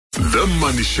The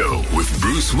Money Show with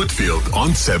Bruce Whitfield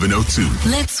on 702.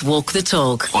 Let's walk the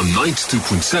talk On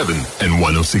 92.7 and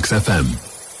 106 FM.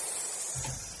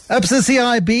 ABSA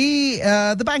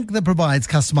CIB, the bank that provides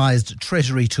customized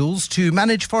treasury tools to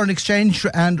manage foreign exchange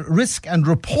and risk and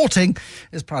reporting,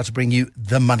 is proud to bring you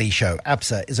The Money Show.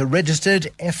 ABSA is a registered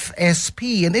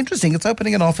FSP, and interesting, it's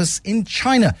opening an office in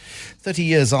China 30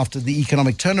 years after the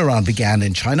economic turnaround began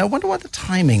in China. I wonder why the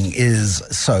timing is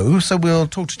so. So we'll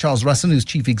talk to Charles Russon, who's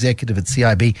Chief Executive at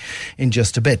CIB, in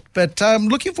just a bit. But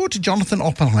looking forward to Jonathan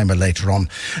Oppenheimer later on.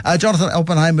 Jonathan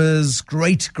Oppenheimer's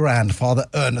great-grandfather,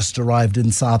 Ernest, arrived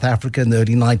in South Africa in the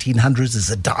early 1900s as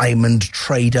a diamond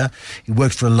trader. He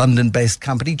worked for a London-based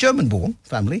company, German-born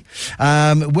family.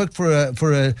 Worked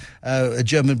for a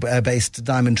German-based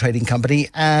diamond trading company,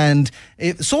 and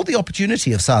it saw the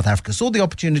opportunity of South Africa, saw the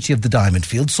opportunity of the diamond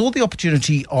field, saw the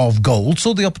opportunity of gold,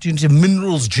 saw the opportunity of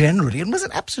minerals generally, and was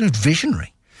an absolute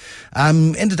visionary.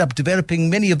 Ended up developing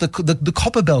many of the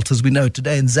copper belt as we know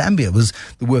today in Zambia was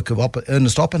the work of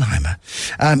Ernest Oppenheimer.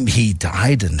 He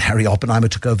died and Harry Oppenheimer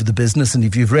took over the business. And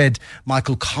if you've read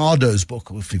Michael Cardo's book,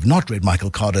 or if you've not read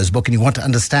Michael Cardo's book and you want to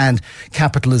understand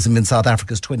capitalism in South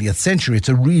Africa's 20th century, it's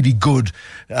a really good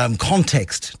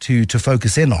context to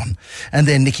focus in on. And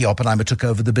then Nicky Oppenheimer took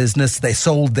over the business. They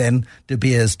sold then De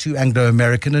Beers to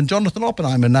Anglo-American, and Jonathan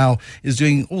Oppenheimer now is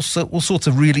doing all sorts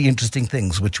of really interesting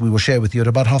things, which we will share with you at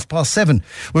about 7:30.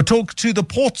 We'll talk to the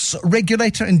ports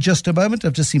regulator in just a moment.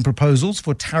 I've just seen proposals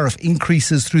for tariff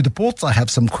increases through the ports. I have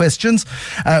some questions.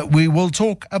 We will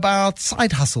talk about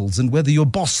side hustles and whether your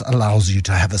boss allows you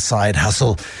to have a side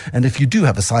hustle. And if you do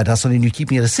have a side hustle and you're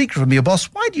keeping it a secret from your boss,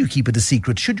 why do you keep it a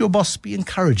secret? Should your boss be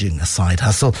encouraging a side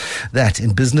hustle? That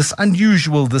in Business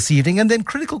Unusual this evening. And then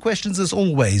critical questions as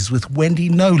always with Wendy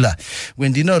Nola.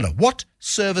 Wendy Nola, what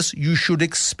service you should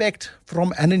expect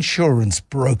from an insurance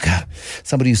broker?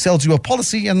 Somebody who sells you a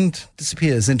policy and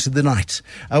disappears into the night.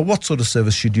 What sort of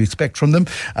service should you expect from them?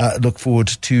 Look forward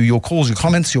to your calls, your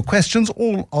comments, your questions,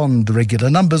 all on the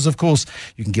regular numbers, of course.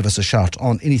 You can give us a shout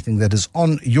on anything that is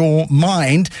on your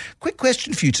mind. Quick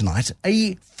question for you tonight.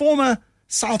 A former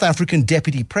South African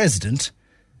deputy president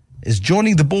is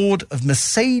joining the board of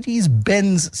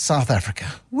Mercedes-Benz South Africa.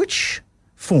 Which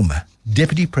former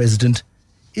deputy president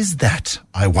is that,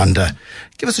 I wonder?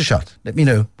 Give us a shout. Let me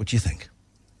know what you think.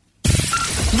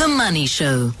 The Money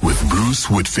Show with Bruce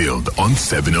Whitfield on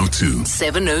 702.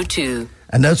 702.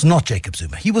 And no, it's not Jacob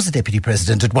Zuma. He was a deputy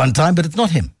president at one time, but it's not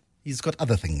him. He's got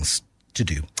other things to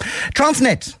do.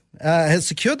 Transnet has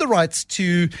secured the rights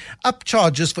to up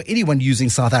charges for anyone using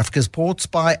South Africa's ports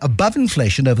by above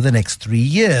inflation over the next 3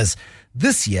 years.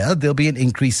 This year, there'll be an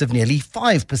increase of nearly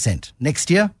 5%. Next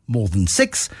year, more than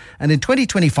 6%. And in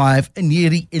 2025, a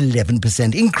nearly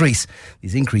 11% increase.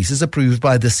 These increases approved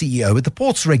by the CEO at the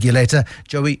ports regulator,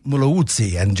 Joey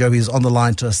Mulawutsi. And Joey is on the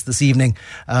line to us this evening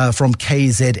from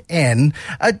KZN.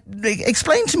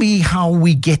 Explain to me how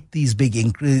we get these big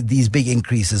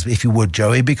increases, if you would,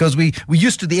 Joey, because we're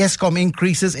used to the Eskom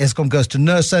increases. Eskom goes to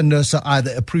NERSA. NERSA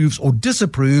either approves or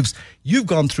disapproves. You've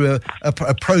gone through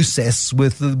a process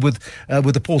with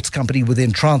the ports company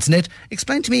within Transnet.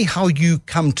 Explain to me how you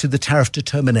come to the tariff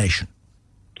determination.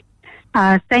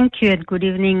 Thank you and good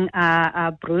evening,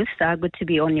 Bruce. Good to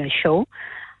be on your show.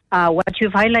 What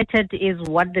you've highlighted is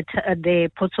what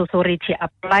the Ports Authority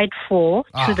applied for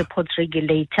to the ports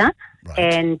regulator.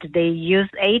 Right. And they use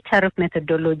a tariff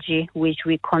methodology which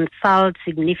we consult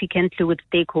significantly with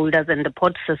stakeholders in the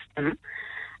port system,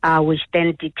 which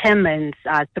then determines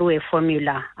through a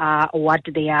formula what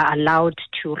they are allowed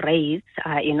to raise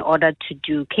in order to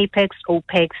do CAPEX,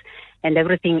 OPEX, and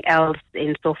everything else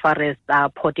insofar as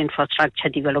port infrastructure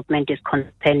development is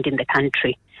concerned in the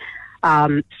country.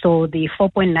 So the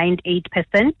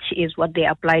 4.98% is what they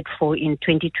applied for in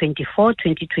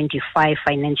 2024-2025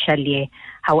 financial year.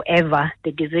 However,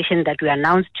 the decision that we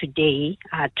announced today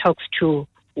talks to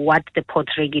what the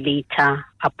ports regulator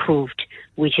approved,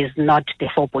 which is not the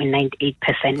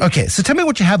 4.98%. Okay, so tell me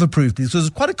what you have approved. This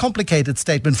was quite a complicated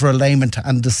statement for a layman to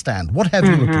understand. What have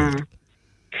you approved?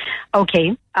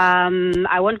 Okay,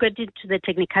 I won't get into the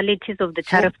technicalities of the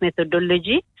tariff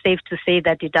methodology. Safe to say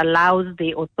that it allows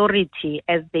the authority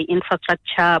as the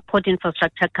port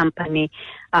infrastructure company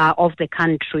of the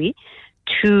country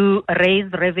to raise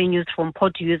revenues from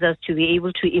port users to be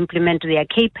able to implement their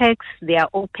CAPEX, their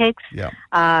OPEX,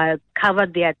 cover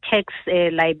their tax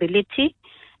liability,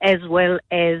 as well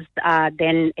as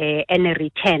then any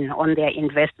return on their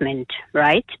investment,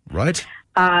 right? Right.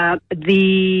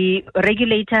 The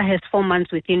regulator has 4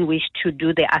 months within which to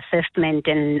do the assessment,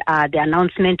 and the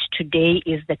announcement today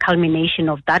is the culmination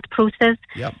of that process.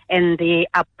 Yep. And the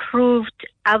approved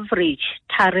average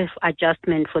tariff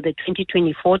adjustment for the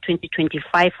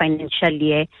 2024-2025 financial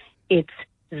year, it's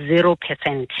 0%.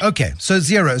 Okay, so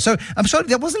 0. So I'm sorry,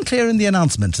 that wasn't clear in the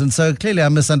announcement, and so clearly I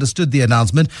misunderstood the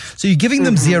announcement. So you're giving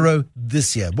them 0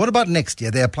 this year. What about next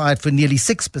year? They applied for nearly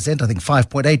 6%, I think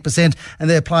 5.8%, and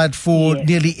they applied for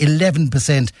nearly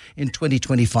 11% in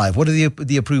 2025. What are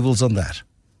the approvals on that?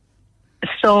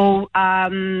 So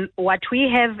what we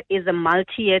have is a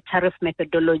multi-year tariff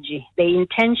methodology. The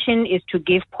intention is to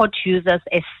give port users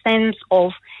a sense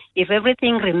of, if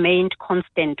everything remained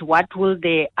constant, what will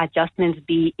the adjustments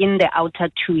be in the outer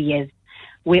 2 years?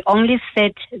 We only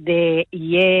set the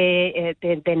year,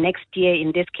 the next year,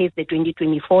 in this case, the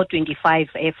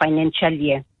 2024-25 financial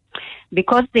year.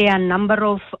 Because there are a number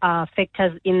of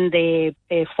factors in the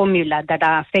formula that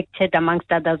are affected, amongst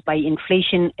others, by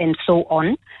inflation and so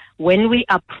on, when we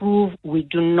approve, we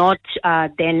do not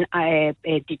then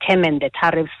determine the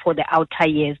tariffs for the outer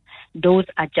years. Those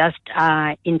are just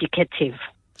indicative.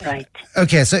 Right.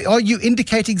 Okay, so are you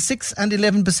indicating 6 and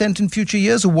 11% in future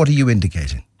years, or what are you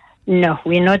indicating? No,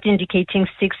 we're not indicating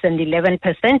 6 and 11%.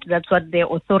 That's what the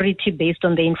authority, based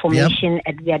on the information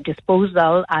at their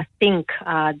disposal, I think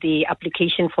the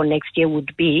application for next year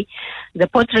would be. The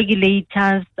port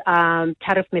regulators'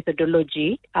 tariff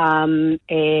methodology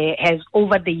has,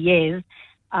 over the years,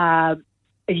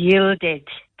 yielded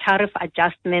tariff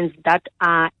adjustments that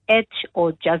are at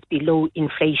or just below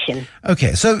inflation.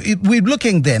 Okay, so we're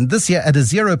looking then this year at a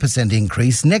 0%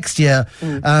 increase. Next year,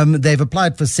 they've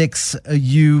applied for 6.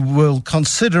 You will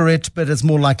consider it, but it's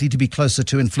more likely to be closer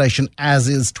to inflation, as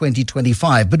is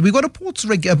 2025. But we've got a ports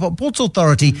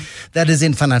authority that is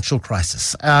in financial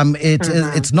crisis.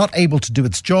 It's not able to do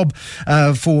its job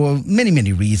for many,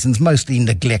 many reasons, mostly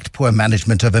neglect, poor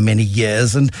management over many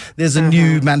years. And there's a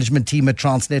new management team at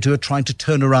Transnet who are trying to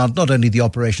turn around not only the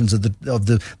operations of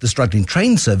the struggling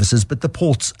train services, but the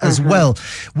ports as well.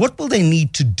 What will they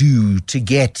need to do to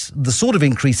get the sort of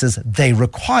increases they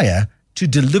require to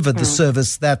deliver the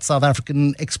service that South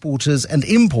African exporters and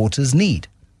importers need?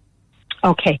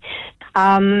 Okay.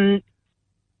 There's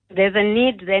a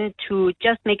need then to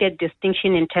just make a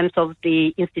distinction in terms of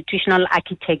the institutional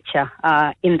architecture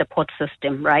in the port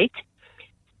system, right?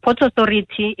 Port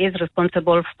Authority is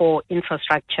responsible for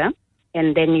infrastructure,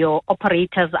 and then your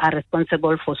operators are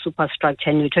responsible for superstructure,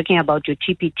 and you're talking about your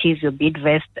TPTs, your bid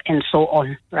vests, and so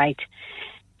on, right?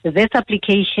 So this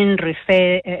application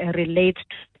relates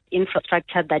to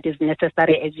infrastructure that is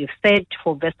necessary, as you said,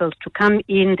 for vessels to come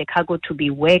in, the cargo to be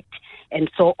worked, and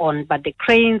so on. But the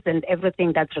cranes and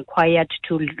everything that's required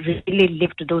to really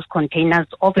lift those containers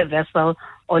of a vessel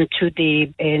onto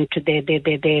the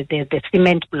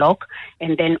cement block,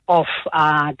 and then off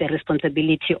the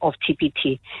responsibility of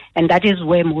TPT. And that is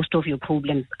where most of your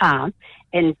problems are.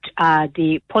 And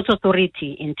the Ports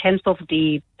Authority, in terms of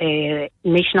the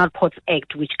National Ports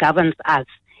Act, which governs us,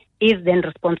 is then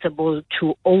responsible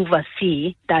to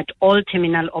oversee that all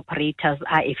terminal operators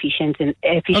are efficient in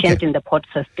the port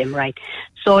system, right?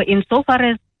 So insofar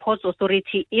as Ports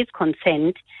Authority is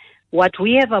concerned, what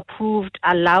we have approved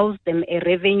allows them a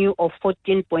revenue of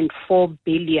 14.4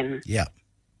 billion. Yeah.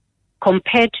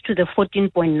 Compared to the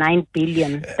 14.9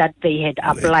 billion that they had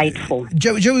applied for.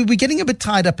 Joey, we're getting a bit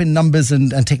tied up in numbers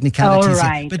and technicalities. All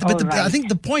right, But I think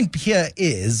the point here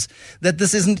is that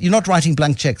this isn't, you're not writing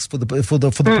blank checks for the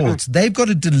ports. They've got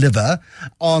to deliver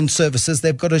on services.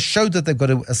 They've got to show that they've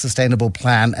got a sustainable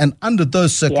plan. And under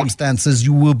those circumstances,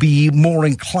 you will be more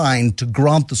inclined to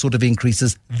grant the sort of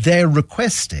increases they're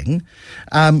requesting,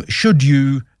 should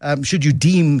you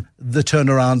deem the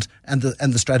turnaround and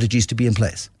the strategies to be in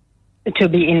place. To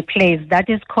be in place. That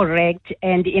is correct.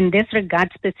 And in this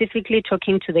regard, specifically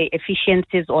talking to the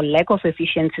efficiencies or lack of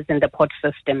efficiencies in the port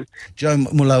system. Joe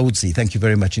Mulaudzi, thank you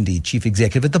very much indeed, Chief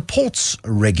Executive at the Ports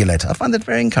Regulator. I find that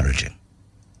very encouraging.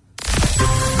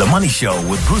 The Money Show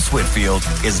with Bruce Whitfield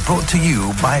is brought to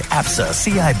you by ABSA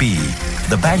CIB,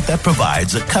 the bank that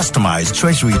provides a customized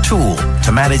treasury tool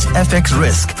to manage FX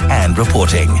risk and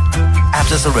reporting.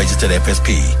 ABSA is a registered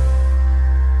FSP.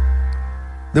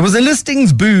 There was a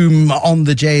listings boom on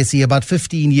the JSE about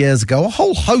 15 years ago. A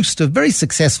whole host of very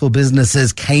successful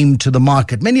businesses came to the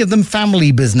market, many of them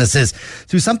family businesses,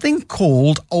 through something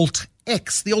called Alt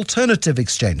X, the alternative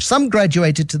exchange. Some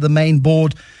graduated to the main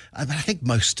board. I think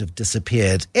most have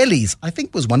disappeared. Ellie's, I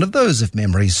think, was one of those, if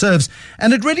memory serves.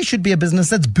 And it really should be a business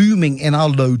that's booming in our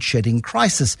load-shedding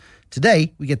crisis.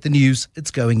 Today, we get the news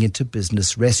it's going into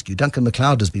business rescue. Duncan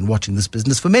McLeod has been watching this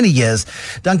business for many years.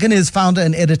 Duncan is founder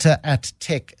and editor at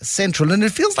Tech Central, and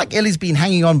it feels like Ellie's been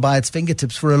hanging on by its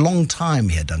fingertips for a long time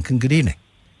here. Duncan, good evening.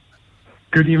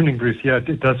 Good evening, Bruce. Yeah,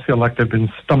 it does feel like they've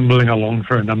been stumbling along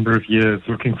for a number of years,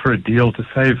 looking for a deal to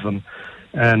save them.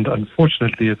 And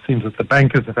unfortunately, it seems that the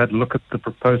bankers have had a look at the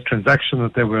proposed transaction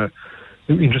that they were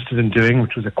interested in doing,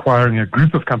 which was acquiring a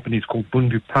group of companies called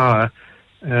Bundu Power,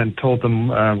 and told them,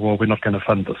 well, we're not going to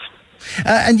fund this.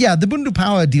 The Bundu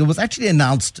Power deal was actually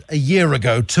announced a year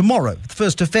ago, tomorrow, the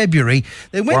 1st of February.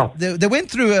 They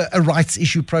went through a rights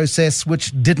issue process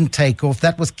which didn't take off.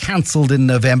 That was cancelled in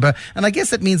November. And I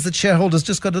guess that means that shareholders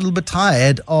just got a little bit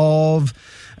tired of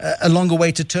a longer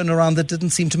way to turn around that didn't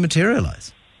seem to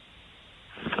materialize.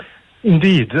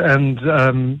 Indeed, and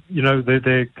their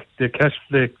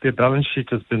balance sheet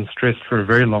has been stressed for a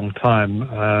very long time,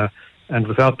 and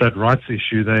without that rights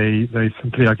issue, they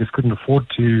simply, I guess, couldn't afford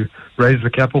to raise the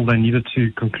capital they needed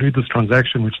to conclude this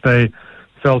transaction, which they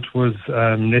felt was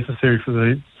necessary for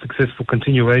the successful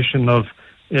continuation of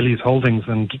Ellie's holdings,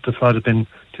 and decided then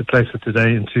to place it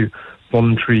today into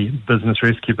voluntary business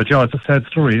rescue. But yeah, it's a sad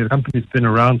story. The company's been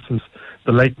around since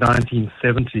the late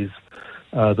 1970s.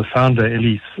 The founder,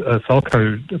 Ellie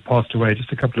Salko, passed away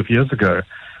just a couple of years ago.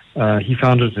 He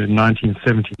founded it in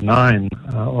 1979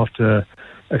 after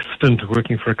a stint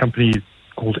working for a company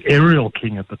called Aerial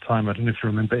King at the time. I don't know if you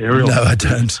remember Aerial. No, I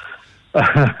don't.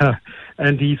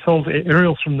 And he sold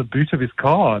aerials from the boot of his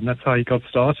car, and that's how he got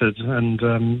started. And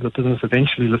the business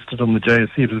eventually listed on the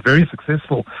JSE. It was very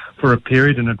successful for a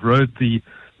period, and it rode the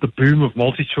boom of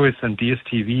multi-choice and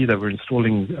DSTV. They were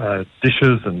installing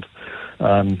dishes, and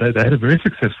they had a very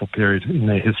successful period in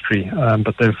their history,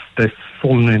 but they've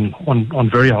fallen in on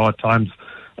very hard times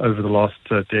over the last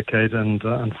decade, and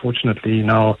unfortunately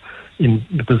now in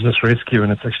the business rescue,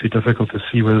 and it's actually difficult to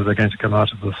see whether they're going to come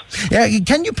out of this. Yeah,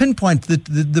 can you pinpoint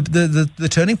the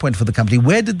turning point for the company?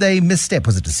 Where did they misstep?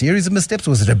 Was it a series of missteps?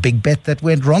 Was it a big bet that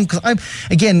went wrong? Because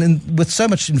with so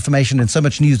much information and so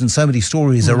much news and so many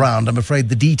stories around, I'm afraid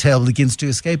the detail begins to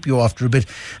escape you after a bit,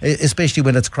 especially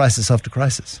when it's crisis after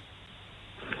crisis.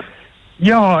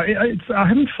 Yeah, I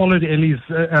haven't followed Ellie's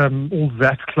all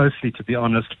that closely, to be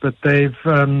honest. But they've,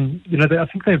 I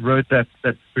think they rode that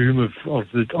boom of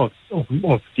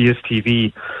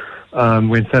DSTV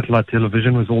when satellite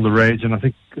television was all the rage. And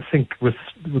I think with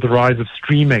the rise of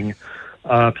streaming,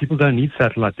 people don't need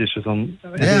satellite dishes on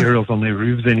aerials on their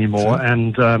roofs anymore, sure.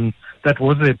 And that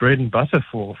was their bread and butter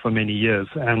for many years.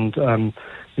 And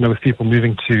with people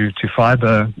moving to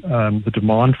fiber, the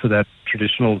demand for that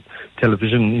traditional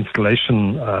television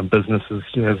installation business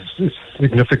has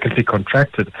significantly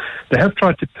contracted. They have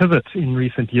tried to pivot in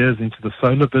recent years into the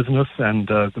solar business, and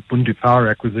the Bundu Power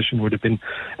acquisition would have been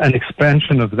an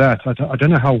expansion of that. I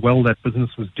don't know how well that business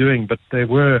was doing, but they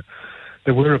were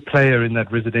a player in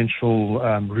that residential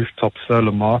rooftop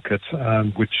solar market,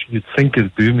 which you'd think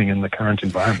is booming in the current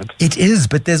environment. It is,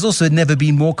 but there's also never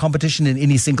been more competition in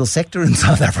any single sector in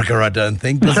South Africa, I don't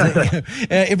think.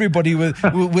 Everybody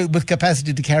with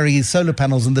capacity to carry solar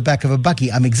panels in the back of a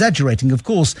bakkie, I'm exaggerating, of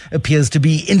course, appears to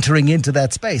be entering into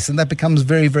that space, and that becomes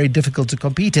very, very difficult to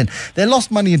compete in. They lost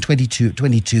money in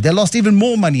 2022. They lost even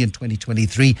more money in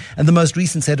 2023, and the most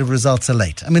recent set of results are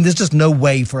late. I mean, there's just no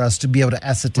way for us to be able to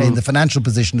ascertain the financial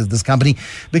position of this company,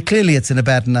 but clearly it's in a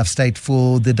bad enough state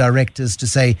for the directors to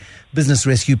say, business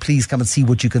rescue, please come and see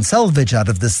what you can salvage out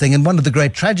of this thing. And one of the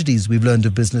great tragedies we've learned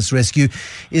of business rescue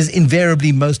is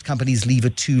invariably most companies leave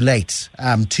it too late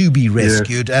to be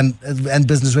rescued, and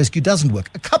business rescue doesn't work.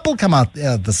 A couple come out the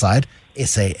other side,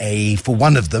 SAA for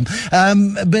one of them,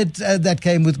 but that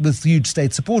came with huge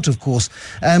state support, of course,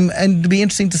 and it'd be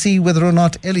interesting to see whether or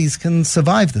not Ellie's can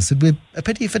survive this. It'd be a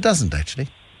pity if it doesn't, actually.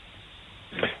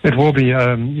 It will be.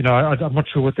 I'm not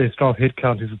sure what their staff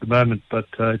headcount is at the moment, but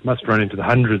it must run into the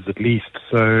hundreds at least.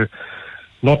 So,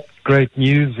 not great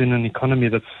news in an economy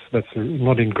that's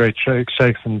not in great shakes,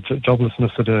 and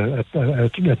joblessness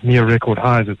at near record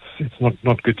highs. It's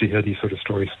not good to hear these sort of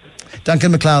stories.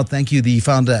 Duncan McLeod, thank you, the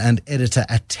founder and editor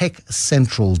at Tech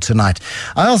Central tonight.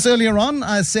 I asked earlier on,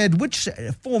 I said, which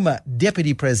former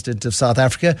deputy president of South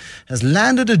Africa has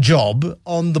landed a job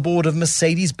on the board of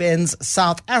Mercedes-Benz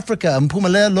South Africa?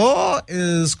 Mpumelelo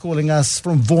is calling us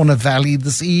from Warner Valley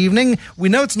this evening. We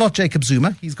know it's not Jacob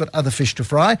Zuma. He's got other fish to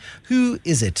fry. Who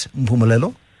is it,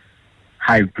 Mpumelelo?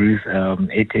 Hi, Bruce.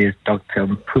 It is Dr.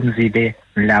 Phumzile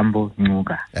Mlambo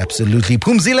Nguga. Absolutely.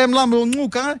 Phumzile Mlambo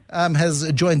Nguga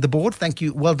has joined the board. Thank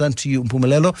you. Well done to you,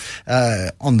 Mpumelelo,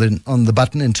 on the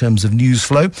button in terms of news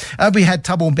flow. We had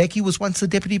Thabo Mbeki, was once the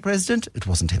deputy president. It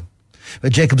wasn't him.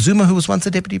 Jacob Zuma, who was once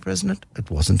a deputy president. It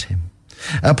wasn't him.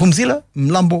 Phumzile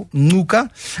Mlambo Nguga,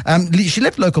 she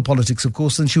left local politics, of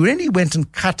course, and she really went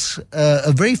and cut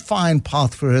a very fine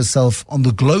path for herself on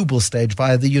the global stage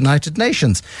via the United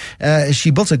Nations.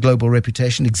 She built a global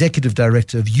reputation, executive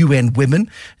director of UN Women.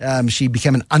 She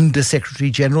became an Under-Secretary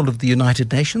General of the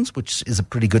United Nations, which is a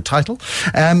pretty good title.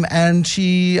 And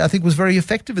she, I think, was very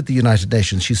effective at the United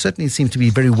Nations. She certainly seemed to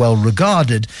be very well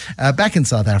regarded back in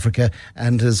South Africa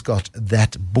and has got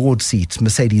that board seat,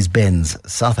 Mercedes-Benz,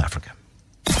 South Africa.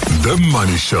 The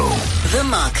Money Show. The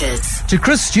markets. To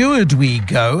Chris Stewart we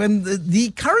go, and the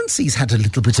currency's had a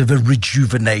little bit of a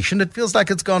rejuvenation. It feels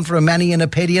like it's gone for a mani and a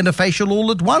pedi and a facial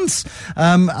all at once.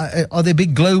 Are there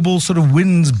big global sort of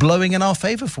winds blowing in our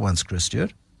favour for once, Chris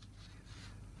Stewart?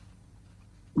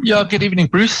 Yeah, good evening,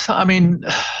 Bruce. I mean,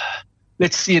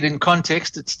 let's see it in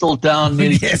context. It's still down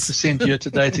nearly 2% year to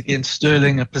date against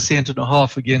sterling,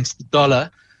 1.5% against the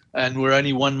dollar, and we're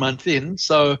only 1 month in.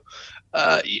 So,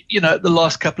 the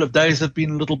last couple of days have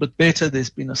been a little bit better. There's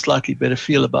been a slightly better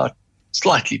feel about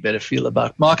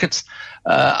markets.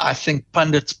 I think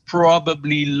pundits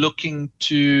probably looking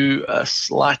to a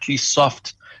slightly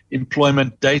soft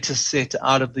employment data set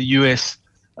out of the US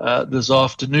this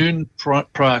afternoon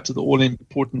prior to the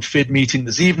all-important Fed meeting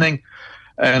this evening,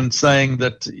 and saying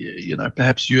that,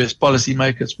 perhaps US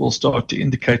policymakers will start to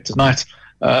indicate tonight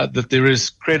that there is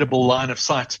credible line of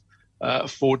sight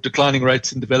for declining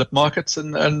rates in developed markets,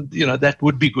 and that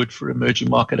would be good for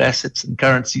emerging market assets and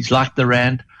currencies like the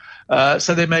rand.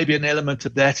 So there may be an element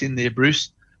of that in there, Bruce,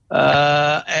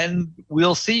 and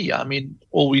we'll see. I mean,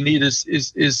 all we need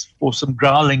is for some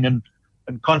growling and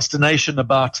consternation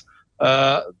about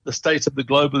the state of the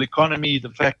global economy, the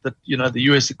fact that the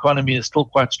U.S. economy is still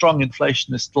quite strong,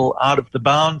 inflation is still out of the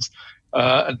bounds,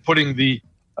 and putting the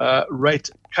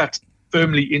rate cut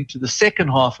firmly into the second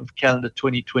half of calendar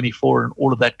 2024, and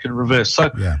all of that can reverse. So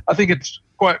I think it's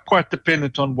quite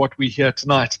dependent on what we hear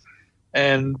tonight.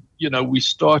 And, we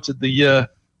started the year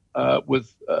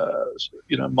with,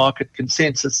 market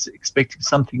consensus expecting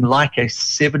something like a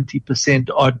 70%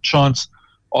 odd chance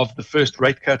of the first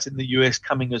rate cut in the US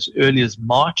coming as early as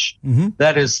March. Mm-hmm.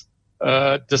 That has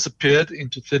disappeared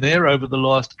into thin air over the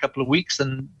last couple of weeks.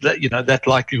 And that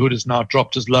likelihood has now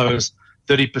dropped as low as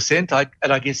 30%.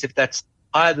 I guess if that's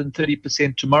higher than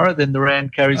 30% tomorrow, then the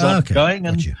rand carries on going.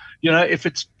 And if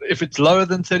it's lower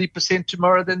than 30%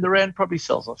 tomorrow, then the rand probably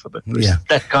sells off a bit. Yeah.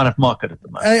 That kind of market at the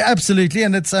moment. Absolutely,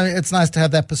 and it's nice to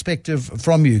have that perspective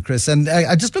from you, Chris. And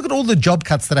I just look at all the job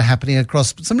cuts that are happening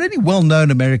across some really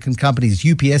well-known American companies.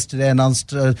 UPS today announced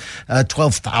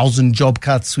 12,000 job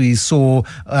cuts. We saw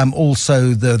also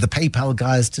the PayPal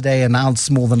guys today announce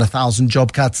more than 1,000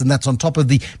 job cuts, and that's on top of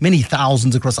the many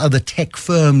thousands across other tech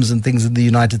firms and things in the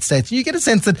United States. And you get a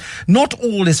sense that not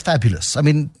all is fabulous. I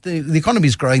mean, the economy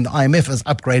is growing. The IMF has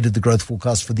upgraded the growth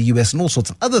forecast for the US and all sorts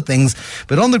of other things.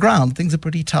 But on the ground, things are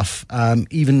pretty tough,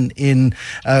 even in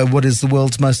what is the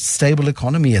world's most stable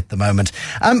economy at the moment.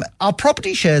 Our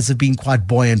property shares have been quite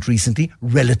buoyant recently,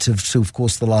 relative to, of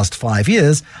course, the last 5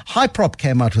 years. Hyprop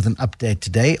came out with an update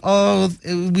today. Are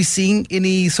we seeing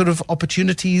any sort of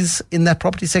opportunities in that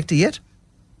property sector yet?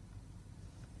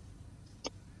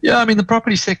 Yeah, I mean, the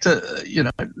property sector,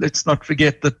 let's not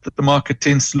forget that the market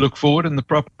tends to look forward, and the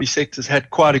property sector's had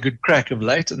quite a good crack of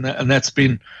late. And that's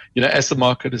been, as the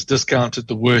market has discounted,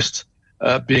 the worst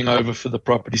being over for the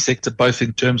property sector, both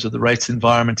in terms of the rates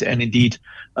environment and indeed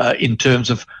in terms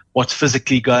of what's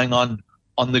physically going on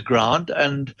the ground.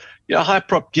 And,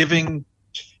 Hyprop giving,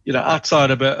 outside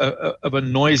of a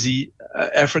noisy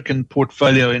African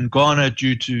portfolio in Ghana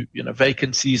due to,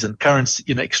 vacancies and currency,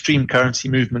 extreme currency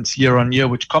movements year on year,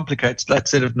 which complicates that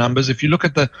set of numbers. If you look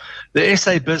at the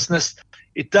SA business,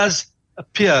 it does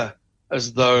appear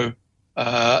as though,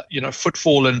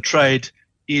 footfall and trade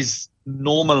is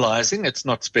normalizing. It's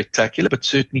not spectacular, but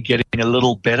certainly getting a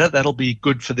little better. That'll be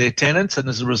good for their tenants. And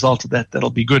as a result of that,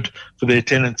 that'll be good for their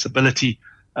tenants' ability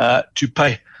to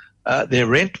pay their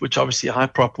rent, which obviously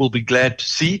Hyprop will be glad to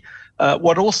see.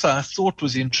 What also I thought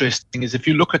was interesting is if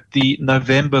you look at the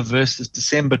November versus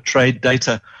December trade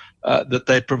data that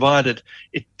they provided,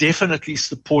 it definitely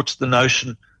supports the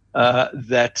notion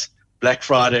that Black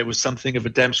Friday was something of a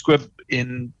damn squib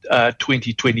in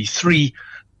 2023.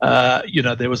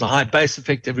 There was a high base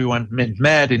effect. Everyone went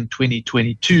mad in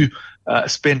 2022.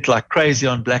 spent like crazy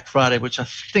on Black Friday, which I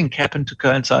think happened to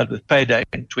coincide with payday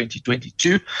in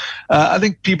 2022. I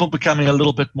think people becoming a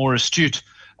little bit more astute,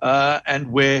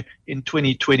 and where in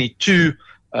 2022,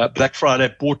 Black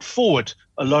Friday brought forward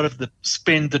a lot of the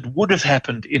spend that would have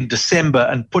happened in December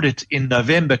and put it in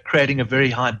November, creating a very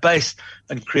high base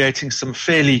and creating some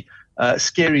fairly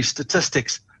scary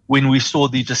statistics when we saw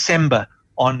the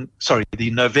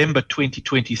November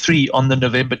 2023 on the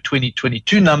November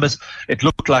 2022 numbers. It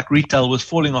looked like retail was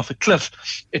falling off a cliff.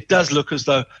 It does look as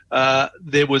though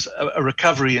there was a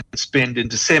recovery in spend in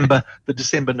December. The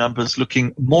December numbers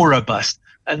looking more robust.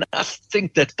 And I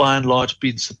think that's by and large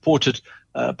been supported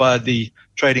by the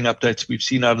trading updates we've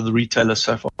seen out of the retailers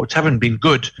so far, which haven't been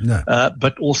good,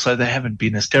 but also they haven't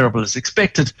been as terrible as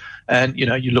expected. And,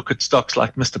 you look at stocks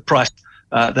like Mr. Price,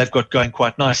 they've got going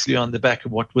quite nicely on the back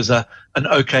of what was an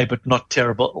okay but not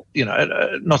terrible,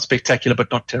 not spectacular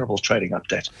but not terrible trading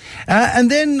update.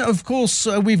 And then, of course,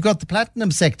 we've got the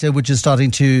platinum sector, which is starting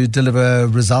to deliver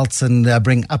results and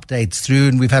bring updates through.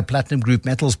 And we've had platinum group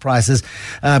metals prices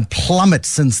plummet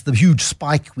since the huge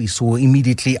spike we saw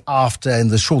immediately after in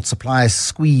the short supply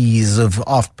squeeze of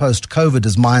post-COVID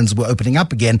as mines were opening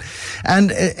up again.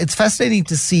 And it's fascinating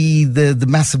to see the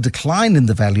massive decline in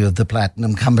the value of the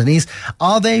platinum companies.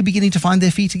 Are they beginning to find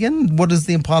their feet again? What does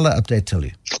the Impala update tell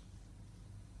you?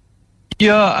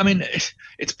 Yeah, I mean,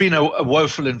 it's been a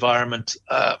woeful environment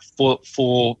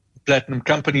for platinum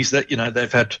companies that,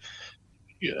 they've had,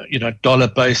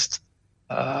 dollar-based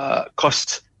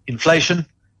cost inflation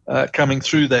coming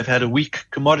through. They've had a weak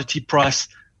commodity price,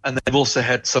 and they've also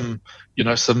had some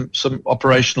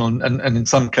operational and in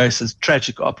some cases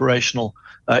tragic operational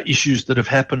issues that have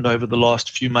happened over the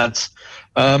last few months.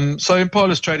 So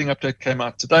Impala's trading update came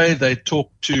out today. They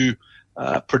talked to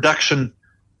production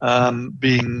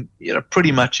being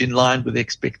pretty much in line with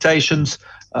expectations,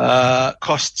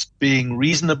 costs being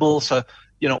reasonable. So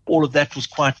all of that was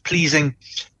quite pleasing.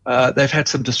 They've had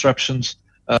some disruptions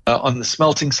on the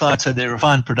smelting side, so their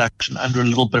refined production under a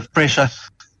little bit of pressure.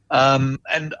 And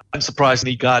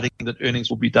unsurprisingly guiding that earnings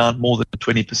will be down more than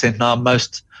 20%. Now,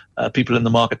 most people in the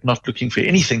market not looking for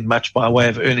anything much by way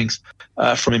of earnings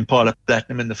from Impala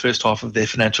Platinum in the first half of their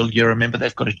financial year. Remember,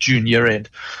 they've got a June year end.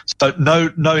 So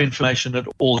no information at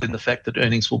all in the fact that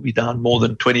earnings will be down more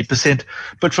than 20%.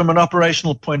 But from an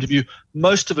operational point of view,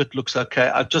 most of it looks okay.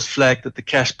 I've just flagged that the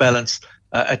cash balance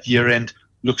at year end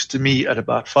looks to me at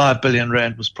about 5 billion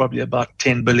rand, was probably about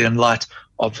 10 billion light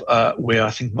of where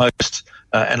I think most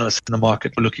analysts in the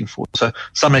market were looking for. So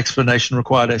some explanation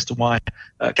required as to why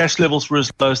cash levels were as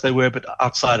low as they were, but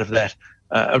outside of that,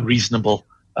 a reasonable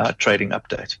trading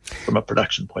update from a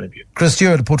production point of view. Chris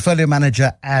Stewart, portfolio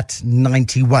manager at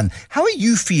 91. How are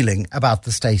you feeling about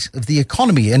the state of the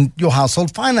economy and your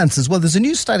household finances? Well, there's a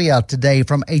new study out today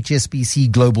from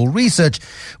HSBC Global Research,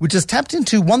 which has tapped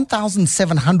into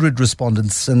 1,700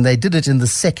 respondents, and they did it in the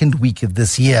second week of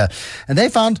this year. And they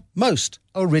found most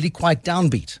are really quite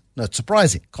downbeat. Not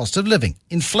surprising. Cost of living,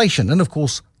 inflation, and of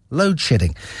course, load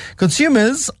shedding.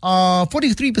 Consumers are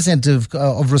 43%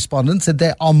 of respondents said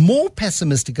they are more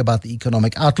pessimistic about the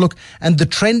economic outlook, and the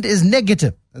trend is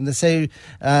negative. And they say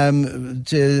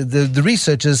the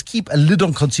researchers keep a lid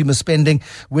on consumer spending,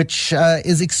 which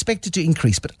is expected to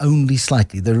increase, but only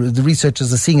slightly. The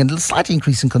researchers are seeing a slight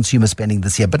increase in consumer spending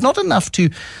this year, but not enough to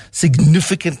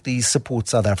significantly support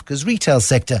South Africa's retail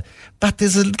sector. But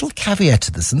there's a little caveat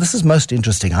to this, and this is most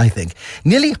interesting, I think.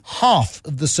 Nearly half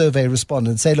of the survey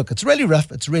respondents say, look, it's really rough,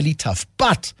 it's really tough,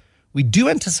 but we do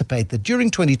anticipate that during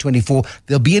 2024,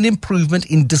 there'll be an improvement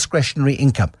in discretionary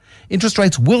income. Interest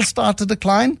rates will start to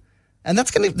decline, and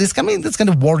that's going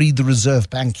to worry the Reserve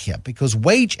Bank here because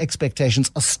wage expectations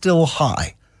are still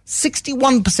high.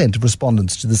 61% of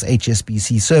respondents to this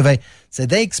HSBC survey say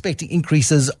they're expecting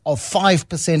increases of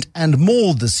 5% and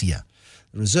more this year.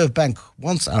 The Reserve Bank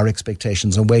wants our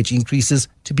expectations on wage increases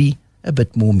to be a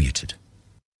bit more muted.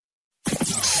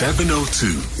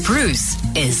 702. Bruce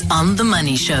is on The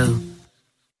Money Show.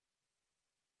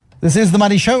 This is The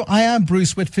Money Show. I am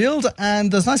Bruce Whitfield,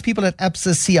 and there's nice people at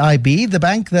Absa CIB, the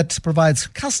bank that provides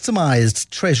customized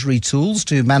treasury tools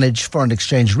to manage foreign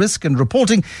exchange risk and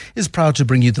reporting, is proud to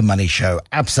bring you The Money Show.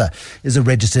 Absa is a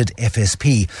registered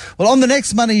FSP. Well, on the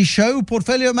next Money Show,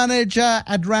 portfolio manager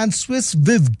at Rand Swiss,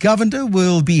 Viv Govender,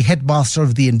 will be headmaster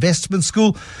of the investment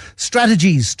school.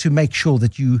 Strategies to make sure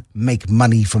that you make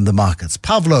money from the markets.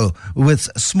 Pavlo with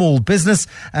small business,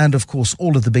 and of course,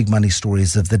 all of the big money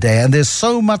stories of the day. And there's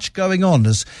so much going on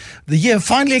as the year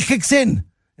finally kicks in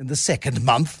the second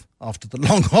month after the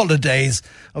long holidays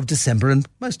of December and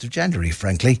most of January,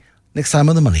 frankly. Next time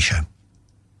on The Money Show.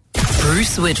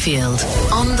 Bruce Whitfield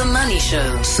on The Money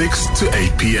Show. 6 to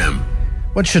 8 p.m.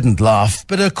 One shouldn't laugh,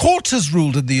 but a court has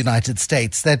ruled in the United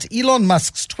States that Elon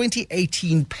Musk's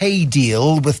 2018 pay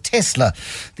deal with Tesla,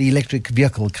 the electric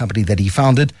vehicle company that he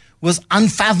founded, was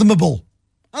unfathomable.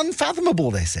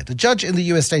 Unfathomable, they said. A judge in the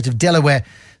U.S. state of Delaware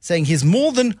saying his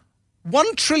more than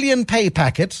 1 trillion pay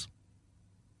packet,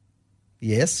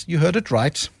 yes, you heard it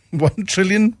right, 1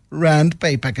 trillion rand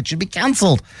pay packet should be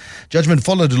cancelled. Judgment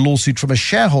followed a lawsuit from a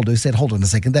shareholder who said, hold on a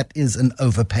second, that is an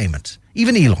overpayment.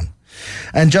 Even Elon.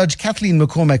 And Judge Kathleen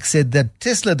McCormack said that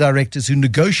Tesla directors who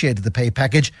negotiated the pay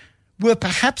package were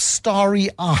perhaps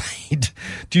starry-eyed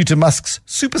due to Musk's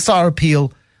superstar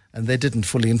appeal, and they didn't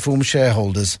fully inform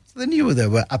shareholders. They knew they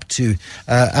were up to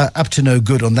no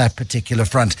good on that particular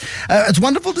front. It's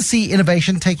wonderful to see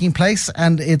innovation taking place,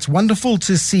 and it's wonderful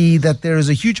to see that there is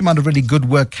a huge amount of really good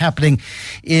work happening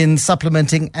in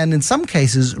supplementing and in some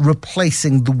cases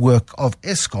replacing the work of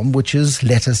Eskom, which has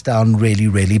let us down really,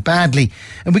 really badly.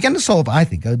 And we're going to solve, I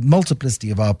think, a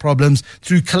multiplicity of our problems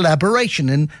through collaboration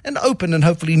in an open and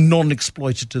hopefully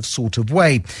non-exploitative sort of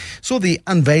way. Saw the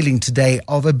unveiling today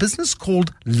of a business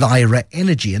called Lyra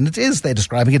Energy, and they're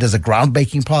describing it as a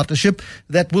groundbreaking partnership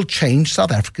that will change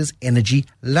South Africa's energy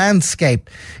landscape.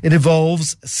 It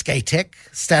involves Skatec,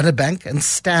 Standard Bank and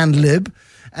Stanlib.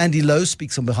 Andy Lowe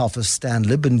speaks on behalf of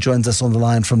Stanlib and joins us on the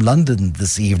line from London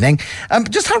this evening.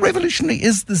 Just how revolutionary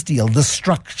is this deal, the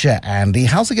structure, Andy?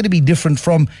 How's it going to be different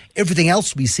from everything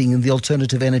else we're seeing in the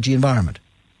alternative energy environment?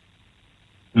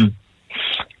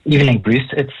 Evening,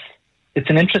 Bruce. It's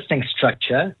an interesting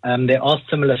structure. There are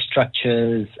similar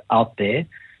structures out there.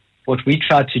 What we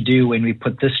tried to do when we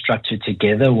put this structure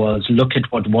together was look at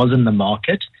what was in the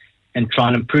market and try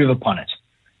and improve upon it.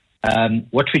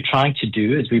 What we're trying to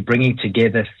do is we're bringing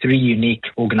together 3 unique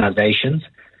organizations,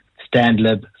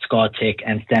 Stanlib, Skatec,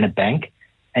 and Standard Bank,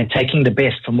 and taking the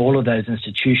best from all of those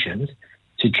institutions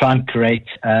to try and create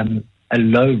a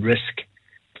low-risk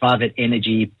private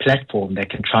energy platform that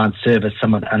can try and service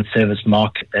some of the unserviced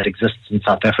market that exists in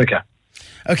South Africa.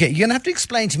 Okay, you're going to have to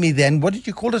explain to me then, what did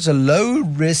you call it? A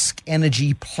low-risk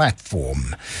energy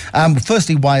platform.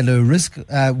 Firstly, why low risk?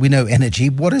 We know energy.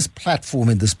 What is platform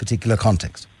in this particular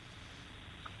context?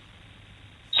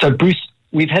 So, Bruce,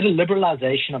 we've had a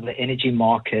liberalization of the energy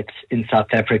market in South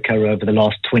Africa over the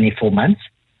last 24 months,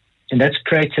 and that's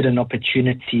created an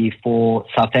opportunity for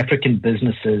South African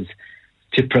businesses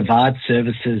to provide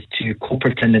services to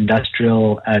corporate and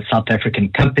industrial South African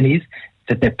companies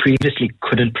that they previously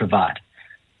couldn't provide.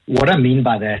 What I mean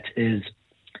by that is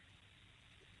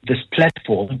this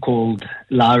platform called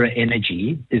Lyra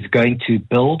Energy is going to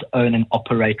build, own and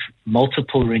operate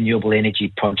multiple renewable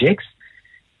energy projects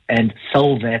and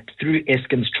sell that through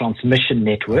Eskom's transmission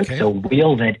network. Okay. So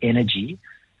wheel that energy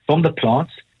from the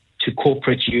plants to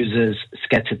corporate users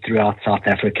scattered throughout South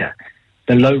Africa.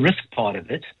 The low risk part of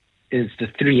it is the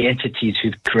 3 entities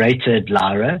who've created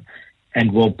Lyra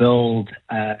and will build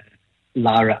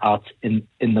Lyra out in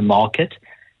the market.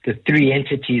 The 3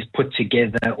 entities put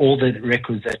together all the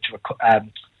requisite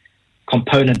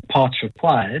component parts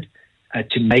required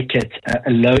to make it a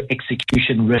low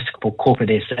execution risk for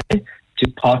corporate SA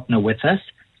to partner with us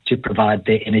to provide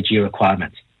their energy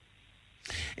requirements.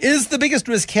 Is the biggest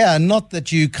risk here not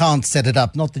that you can't set it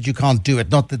up, not that you can't do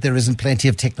it, not that there isn't plenty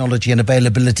of technology and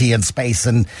availability and space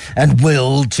and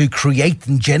will to create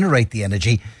and generate the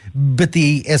energy, but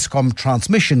the Eskom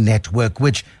transmission network,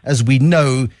 which, as we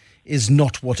know, is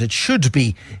not what it should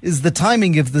be? Is the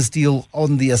timing of this deal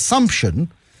on the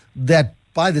assumption that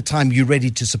by the time you're ready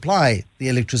to supply the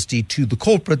electricity to the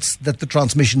corporates, that the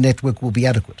transmission network will be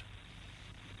adequate?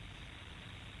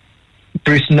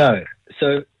 Bruce, no.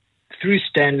 So through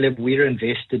Stanlib, we're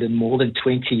invested in more than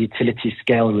 20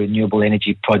 utility-scale renewable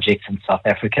energy projects in South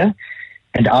Africa.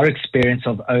 And our experience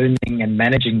of owning and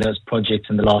managing those projects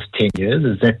in the last 10 years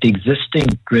is that the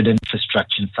existing grid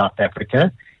infrastructure in South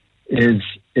Africa is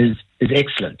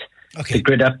excellent. Okay. The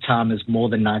grid uptime is more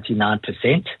than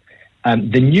 99%.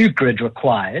 The new grid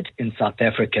required in South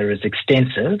Africa is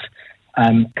extensive,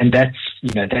 and that's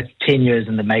 10 years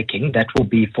in the making. That will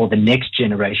be for the next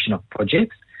generation of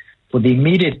projects. For the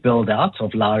immediate build-out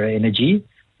of Lyra Energy,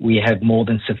 we have more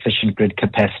than sufficient grid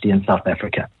capacity in South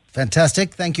Africa.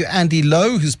 Fantastic. Thank you, Andy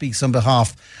Lowe, who speaks on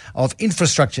behalf of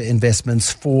infrastructure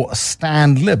investments for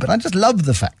Stanlib. And I just love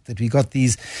the fact that we got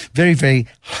these very, very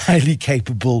highly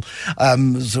capable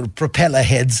sort of propeller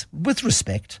heads, with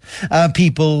respect,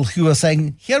 people who are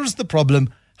saying, here is the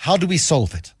problem, how do we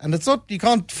solve it? And it's not, you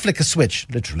can't flick a switch,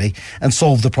 literally, and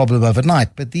solve the problem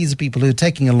overnight. But these are people who are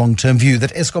taking a long-term view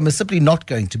that Eskom is simply not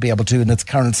going to be able to, in its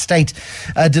current state,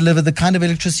 deliver the kind of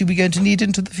electricity we're going to need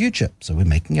into the future. So we're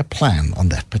making a plan on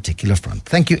that particular front.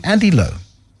 Thank you, Andy Lowe.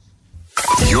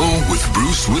 You're with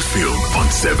Bruce Whitfield on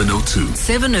 702.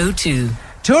 702.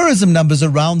 Tourism numbers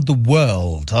around the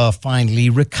world are finally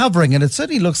recovering, and it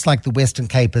certainly looks like the Western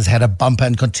Cape has had a bumper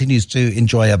and continues to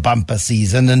enjoy a bumper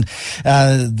season. And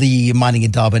the Mining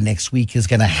Indaba next week is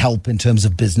going to help in terms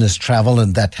of business travel,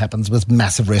 and that happens with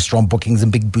massive restaurant bookings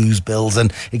and big booze bills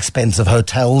and expensive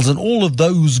hotels and all of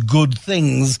those good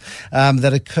things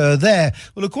that occur there.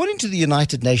 Well, according to the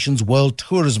United Nations World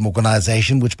Tourism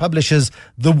Organization, which publishes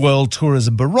the World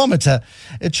Tourism Barometer,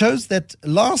 it shows that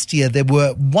last year there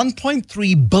were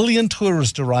 1.3 billion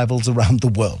tourist arrivals around the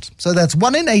world. So that's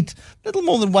 1 in 8, little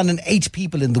more than 1 in 8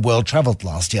 people in the world traveled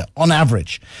last year on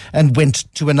average and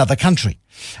went to another country.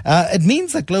 It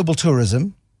means that global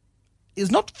tourism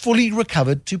is not fully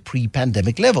recovered to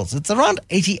pre-pandemic levels. It's around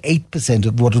 88%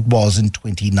 of what it was in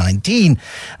 2019.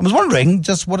 I was wondering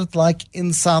just what it's like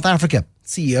in South Africa.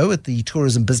 CEO at the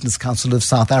Tourism Business Council of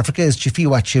South Africa is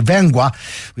Chifiwa Chivengwa.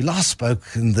 We last spoke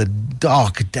in the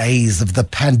dark days of the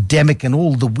pandemic and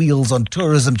all the wheels on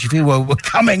tourism, Chifiwa, were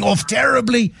coming off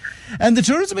terribly. And the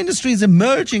tourism industry is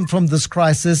emerging from this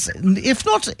crisis, if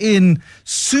not in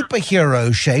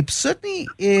superhero shape, certainly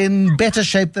in better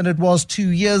shape than it was 2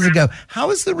 years ago. How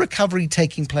is the recovery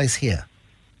taking place here?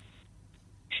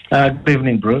 Good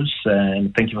evening, Bruce,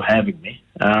 and thank you for having me.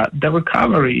 The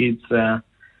recovery is...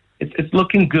 It's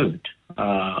looking good,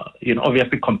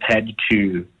 obviously compared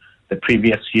to the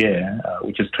previous year,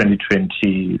 which is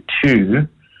 2022.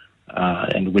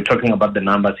 And we're talking about the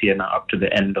numbers here now up to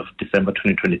the end of December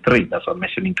 2023. That's what I'm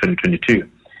mentioning 2022.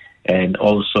 And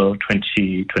also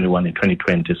 2021 and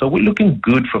 2020. So we're looking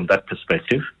good from that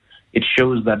perspective. It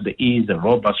shows that there is a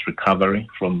robust recovery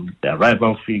from the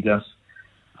arrival figures,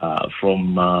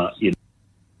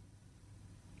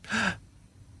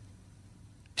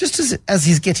 Just as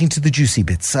he's getting to the juicy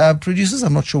bits, producers,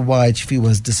 I'm not sure why Chifiwa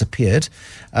has disappeared.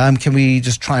 Can we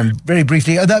just try him very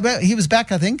briefly? He was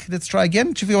back, I think. Let's try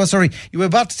again. Chifiwa, sorry, you were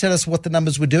about to tell us what the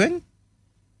numbers were doing?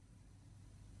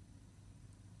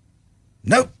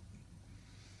 No.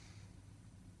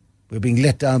 We're being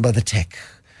let down by the tech.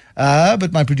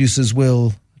 But my producers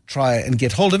will try and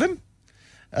get hold of him.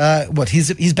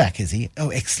 He's back, is he?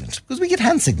 Oh, excellent. Because we get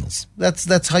hand signals.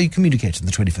 That's how you communicate in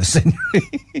the 21st century.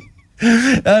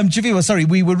 Chifiwa, sorry,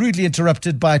 we were rudely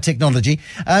interrupted by technology.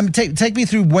 Take me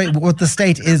through what the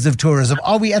state is of tourism.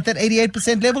 Are we at that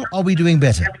 88% level? Are we doing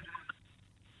better?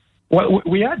 Well,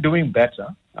 we are doing better,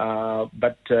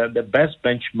 but the best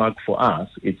benchmark for us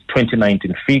is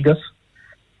 2019 figures.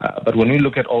 But when we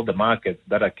look at all the markets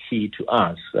that are key to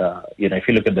us, if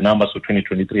you look at the numbers for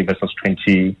 2023 versus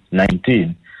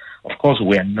 2019, of course,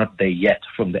 we are not there yet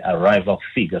from the arrival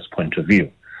figures point of view.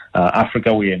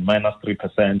 Africa, we're in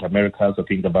 -3%. Americas, I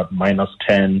think, about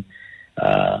 -10%.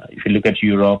 If you look at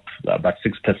Europe, about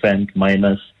 6%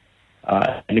 minus.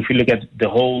 And if you look at the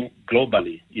whole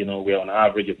globally, we're on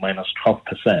average of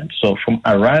 -12%. So from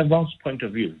arrivals point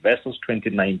of view versus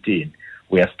 2019,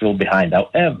 we are still behind.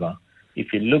 However,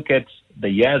 if you look at the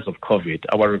years of COVID,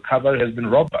 our recovery has been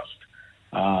robust.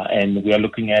 And we are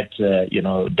looking at,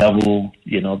 double,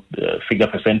 figure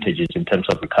percentages in terms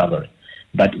of recovery.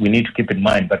 But we need to keep in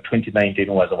mind that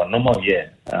 2019 was our normal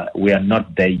year. We are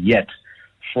not there yet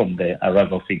from the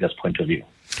arrival figures point of view.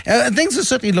 Things are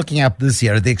certainly looking up this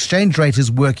year. The exchange rate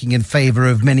is working in favor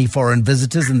of many foreign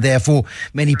visitors and therefore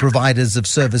many providers of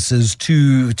services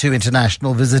to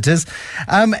international visitors.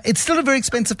 It's still a very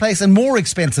expensive place and more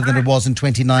expensive than it was in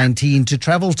 2019 to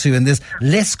travel to, and there's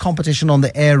less competition on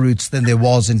the air routes than there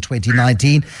was in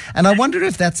 2019. And I wonder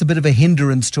if that's a bit of a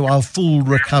hindrance to our full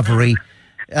recovery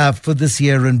for this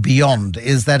year and beyond,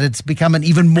 is that it's become an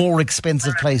even more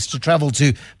expensive place to travel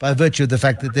to by virtue of the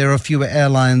fact that there are fewer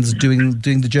airlines doing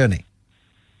the journey.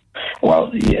 Well,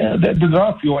 yeah, there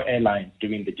are fewer airlines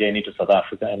doing the journey to South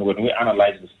Africa, and when we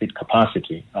analyze the seat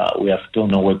capacity, we are still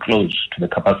nowhere close to the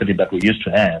capacity that we used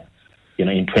to have,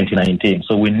 in 2019.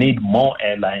 So we need more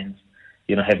airlines,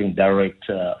 having direct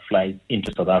flights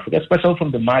into South Africa, especially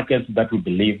from the markets that we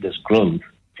believe there's growth.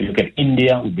 If you look at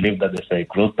India, we believe that there's a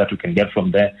growth that we can get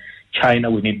from there. China,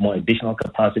 we need more additional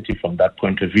capacity from that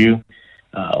point of view.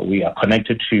 We are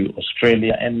connected to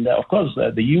Australia. And, of course,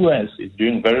 the U.S. is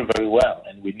doing very, very well.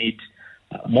 And we need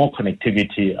more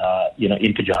connectivity,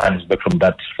 into Johannesburg from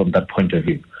that point of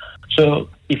view. So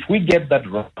if we get that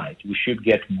right, we should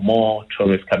get more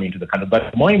tourists coming to the country.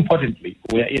 But more importantly,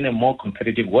 we are in a more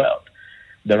competitive world.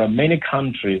 There are many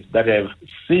countries that have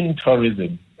seen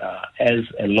tourism as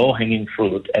a low-hanging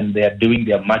fruit, and they are doing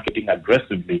their marketing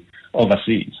aggressively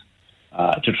overseas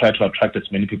to try to attract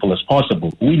as many people as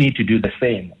possible. We need to do the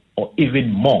same or even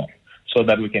more so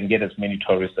that we can get as many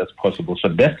tourists as possible. So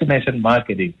destination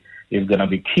marketing is going to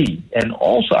be key. And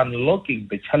also unlocking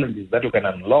the challenges that we can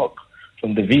unlock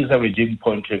from the visa regime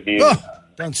point of view.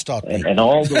 Don't stop and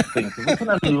all those things. We can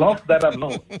unlock that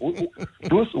alone.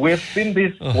 Bruce, we have seen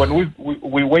this when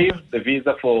we waived the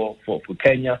visa for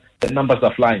Kenya, the numbers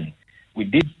are flying. We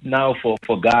did now for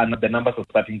Ghana, the numbers are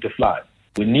starting to fly.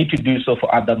 We need to do so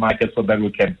for other markets so that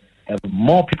we can have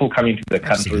more people coming to the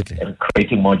country and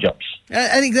creating more jobs.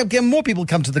 And more people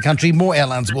come to the country, more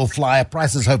airlines will fly,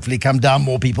 prices hopefully come down,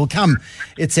 more people come,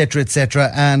 etc.,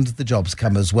 and the jobs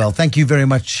come as well. Thank you very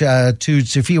much to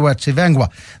Sifiwa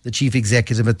Tivangwa, the Chief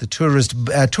Executive at the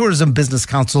Tourism Business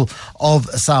Council of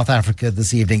South Africa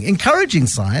this evening. Encouraging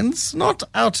signs, not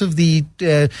out of the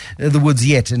woods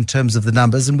yet in terms of the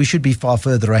numbers, and we should be far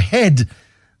further ahead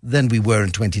than we were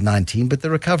in 2019, but the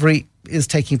recovery is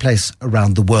taking place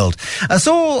around the world. I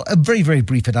saw a very, very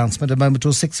brief announcement a moment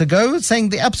or six ago saying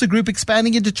the ABSA Group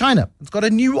expanding into China. It's got a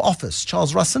new office.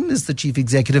 Charles Russon is the Chief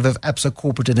Executive of ABSA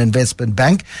Corporate and Investment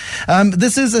Bank.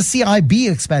 This is a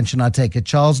CIB expansion, I take it,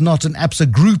 Charles, not an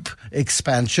ABSA Group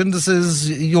expansion. This is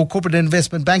your corporate and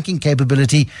investment banking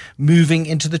capability moving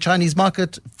into the Chinese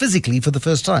market physically for the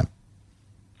first time.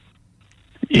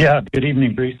 Yeah, good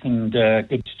evening, Bruce, and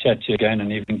good to chat to you again,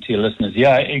 and evening to your listeners.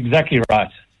 Yeah, exactly right.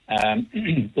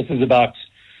 This is about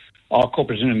our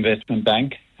corporate and investment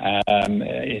bank.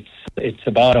 It's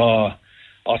about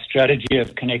our strategy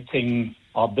of connecting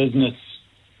our business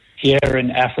here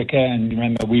in Africa, and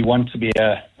remember, we want to be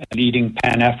a leading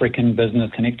Pan-African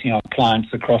business, connecting our clients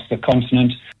across the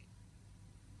continent,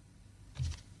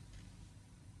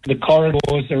 the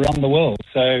corridors around the world.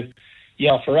 So,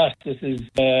 yeah, for us, this is.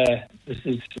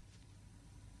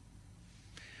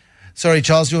 Sorry,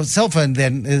 Charles, your cell phone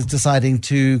then is deciding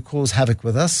to cause havoc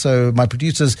with us. So my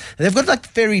producers, they've got like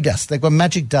fairy dust. They've got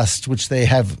magic dust, which they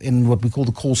have in what we call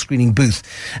the call screening booth.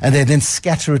 And they then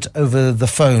scatter it over the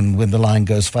phone when the line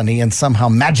goes funny, and somehow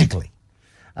magically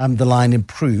the line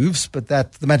improves, but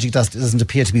that the magic dust doesn't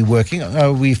appear to be working.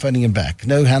 Are we phoning him back?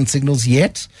 No hand signals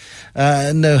yet.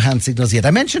 I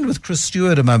mentioned with Chris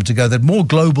Stewart a moment ago that more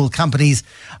global companies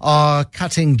are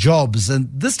cutting jobs, and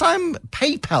this time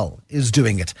PayPal is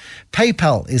doing it.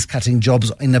 PayPal is cutting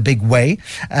jobs in a big way,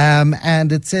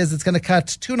 and it says it's going to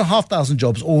cut 2,500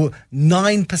 jobs, or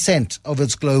 9% of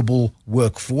its global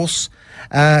workforce.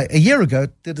 A year ago,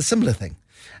 it did a similar thing.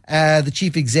 The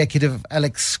chief executive,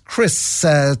 Alex Chris,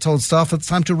 told staff it's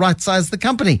time to right-size the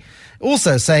company.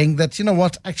 Also saying that, you know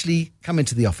what, actually come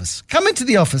into the office. Come into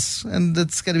the office, and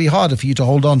it's going to be harder for you to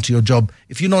hold on to your job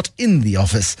if you're not in the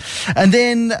office. And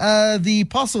then the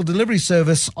parcel delivery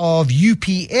service of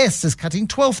UPS is cutting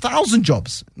 12,000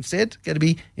 jobs. Instead, going to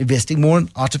be investing more in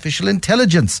artificial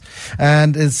intelligence,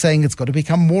 and is saying it's got to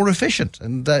become more efficient.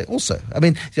 And also, I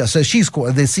mean, yeah, so she's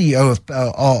called, the CEO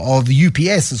of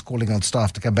UPS is calling on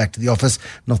staff to come back to the office,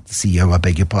 not the CEO, I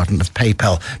beg your pardon, of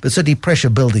PayPal, but certainly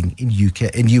pressure building in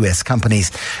US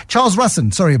companies. Charles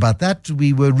Russon, sorry about that.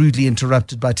 We were rudely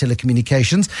interrupted by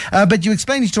telecommunications, but you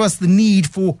explained to us the need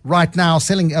for right now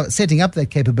setting up that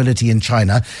capability in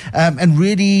China, and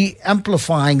really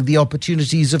amplifying the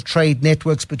opportunities of trade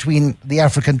networks between the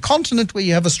African continent, where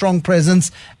you have a strong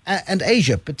presence, and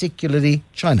Asia, particularly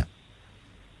China.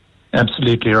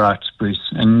 Absolutely right,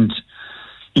 Bruce. And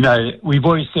you know, we've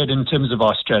always said in terms of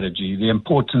our strategy, the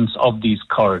importance of these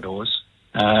corridors.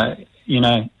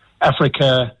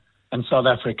 Africa and South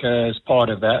Africa is part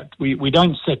of that. We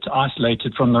don't sit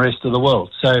isolated from the rest of the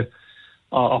world. So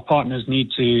our partners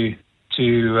need to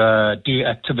do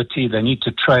activity. They need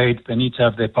to trade. They need to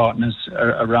have their partners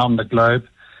around the globe.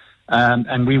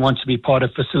 And we want to be part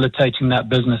of facilitating that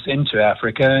business into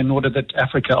Africa in order that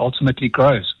Africa ultimately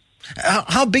grows.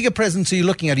 How big a presence are you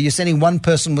looking at? Are you sending one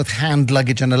person with hand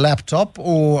luggage and a laptop,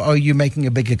 or are you making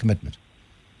a bigger commitment?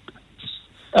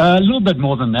 A little bit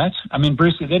more than that. I mean,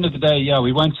 Bruce, at the end of the day, yeah,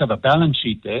 we won't have a balance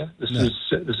sheet there. This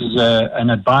is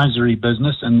an advisory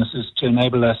business, and this is to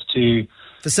enable us to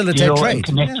facilitate trade,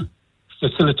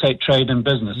 facilitate trade and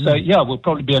business. So, yeah, we'll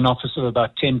probably be an office of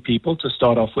about 10 people to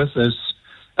start off with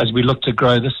as we look to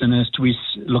grow this and as we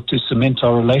look to cement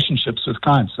our relationships with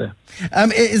clients there.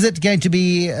 Is it going to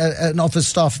be an office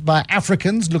staffed by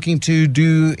Africans looking to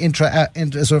do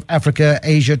sort of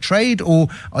Africa-Asia trade, or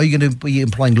are you going to be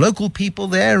employing local people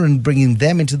there and bringing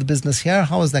them into the business here?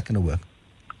 How is that going to work?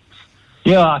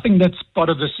 Yeah, I think that's part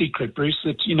of the secret, Bruce,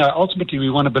 that, you know, ultimately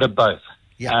we want a bit of both.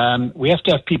 Yeah. We have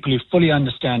to have people who fully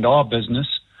understand our business,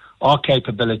 our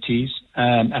capabilities,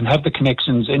 and have the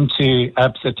connections into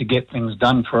ABSA to get things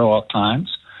done for our clients.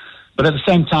 But at the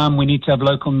same time, we need to have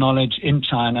local knowledge in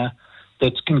China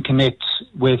that can connect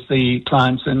with the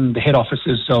clients and the head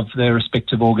offices of their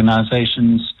respective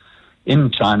organizations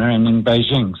in China and in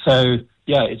Beijing. So,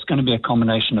 it's going to be a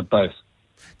combination of both.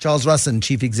 Charles Russon,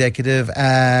 Chief Executive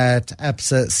at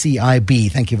ABSA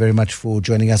CIB. Thank you very much for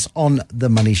joining us on The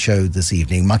Money Show this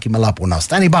evening. Maki Malapo now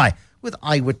standing by with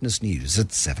Eyewitness News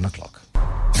at 7 o'clock.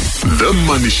 The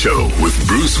Money Show with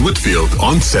Bruce Whitfield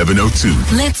on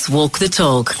 702. Let's walk the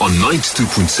talk. On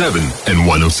 92.7 and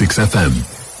 106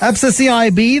 FM. ABSA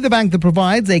CIB, the bank that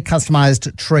provides a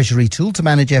customized treasury tool to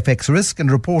manage FX risk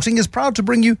and reporting, is proud to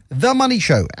bring you The Money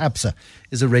Show. ABSA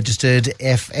is a registered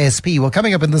FSP. Well,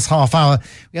 coming up in this half hour,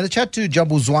 we're going to chat to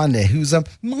Jabu Zwane, who's a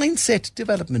mindset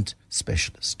development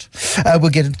specialist. We'll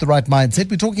get into the right mindset.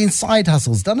 We're talking side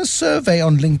hustles. Done a survey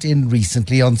on LinkedIn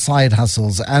recently on side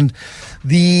hustles and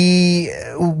the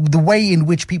way in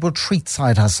which people treat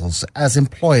side hustles as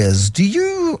employers. Do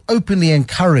you openly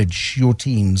encourage your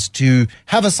teams to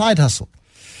have a side hustle?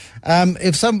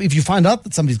 If you find out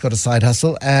that somebody's got a side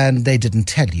hustle and they didn't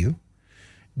tell you,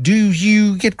 do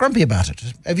you get grumpy about it?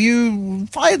 Have you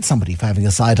fired somebody for having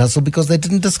a side hustle because they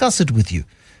didn't discuss it with you?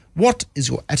 What is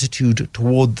your attitude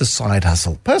toward the side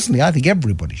hustle? Personally, I think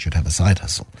everybody should have a side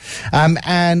hustle.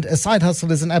 And a side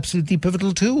hustle is an absolutely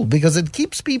pivotal tool because it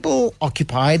keeps people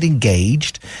occupied,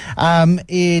 engaged.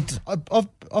 It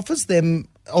offers them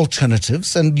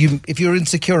alternatives, and if you're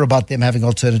insecure about them having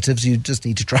alternatives, you just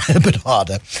need to try a bit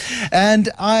harder. And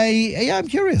I'm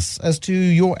curious as to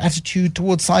your attitude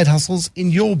towards side hustles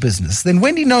in your business. Then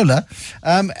Wendy Nola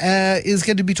is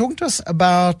going to be talking to us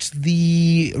about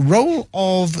the role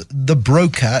of the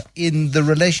broker in the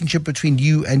relationship between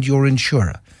you and your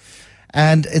insurer.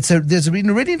 And there's been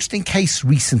a really interesting case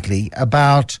recently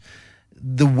about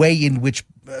the way in which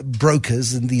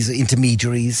brokers, and these are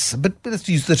intermediaries, but let's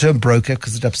use the term broker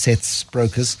because it upsets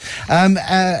brokers.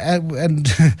 And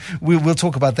we'll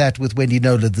talk about that with Wendy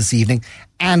Nola this evening.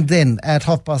 And then at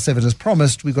 7:30, as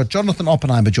promised, we've got Jonathan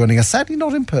Oppenheimer joining us. Sadly,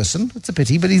 not in person. It's a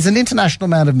pity, but he's an international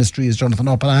man of mystery, is Jonathan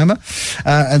Oppenheimer.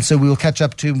 And so we'll catch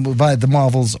up to him by the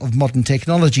marvels of modern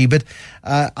technology. But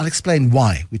I'll explain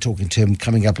why we're talking to him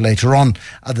coming up later on,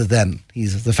 other than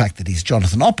the fact that he's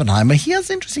Jonathan Oppenheimer. He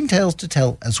has interesting tales to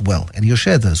tell as well, and he'll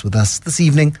share those with us this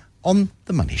evening on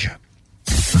The Money Show.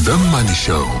 The Money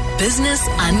Show. Business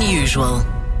Unusual.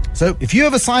 So if you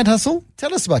have a side hustle,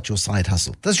 tell us about your side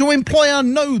hustle. Does your employer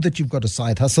know that you've got a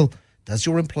side hustle? Does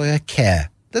your employer care?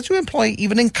 Does your employer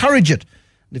even encourage it?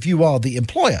 And if you are the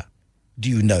employer, do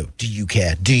you know? Do you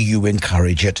care? Do you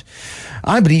encourage it?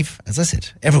 I believe, as I said,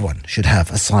 everyone should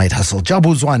have a side hustle.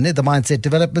 Jabu Zwane, the mindset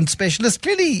development specialist.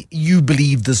 Clearly, you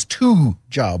believe this too,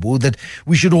 Jabu, that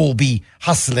we should all be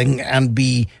hustling and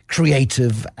be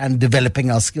creative and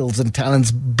developing our skills and talents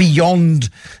beyond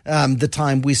the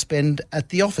time we spend at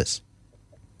the office.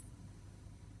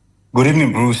 Good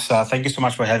evening, Bruce. Thank you so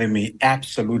much for having me.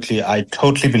 Absolutely. I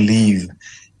totally believe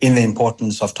in the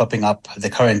importance of topping up the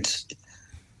current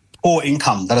poor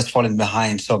income that has fallen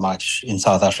behind so much in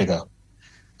South Africa.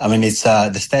 I mean, it's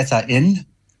the stats are in.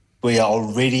 We are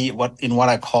already in what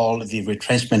I call the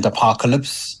retrenchment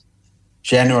apocalypse.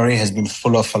 January has been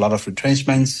full of a lot of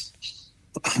retrenchments.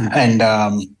 And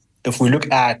if we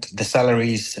look at the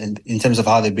salaries and in terms of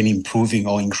how they've been improving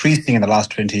or increasing in the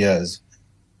last 20 years,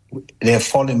 they have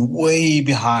fallen way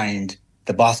behind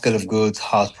the basket of goods,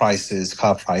 house prices,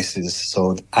 car prices.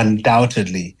 So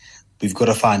undoubtedly, we've got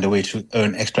to find a way to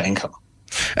earn extra income.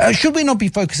 Should we not be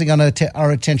focusing on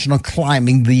our attention on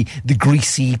climbing the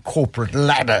greasy corporate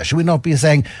ladder? Should we not be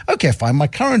saying, okay, fine, my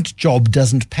current job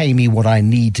doesn't pay me what I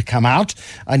need to come out.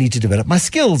 I need to develop my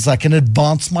skills. I can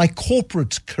advance my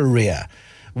corporate career.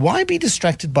 Why be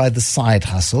distracted by the side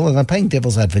hustle? And I'm playing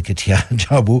devil's advocate here,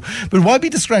 Jabu, but why be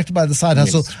distracted by the side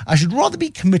hustle? Yes. I should rather be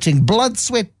committing blood,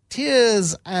 sweat,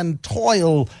 tears, and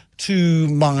toil to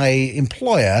my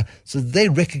employer so that they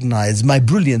recognize my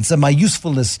brilliance and my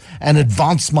usefulness and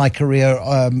advance my career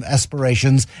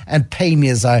aspirations and pay me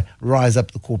as I rise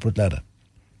up the corporate ladder.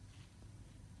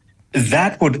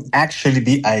 That would actually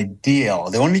be ideal.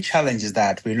 The only challenge is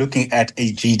that we're looking at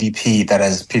a GDP that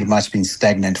has pretty much been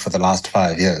stagnant for the last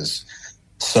 5 years.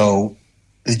 So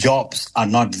the jobs are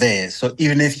not there. So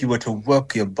even if you were to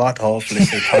work your butt off,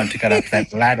 let's say, trying to get up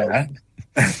that ladder,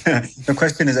 the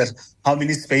question is that how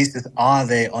many spaces are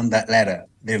there on that ladder?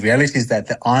 The reality is that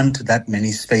there aren't that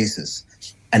many spaces.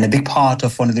 And a big part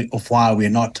of why we're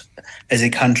not, as a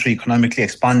country, economically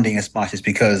expanding as much is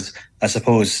because,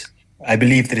 I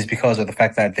believe that it's because of the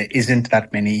fact that there isn't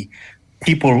that many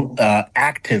people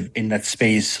active in that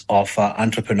space of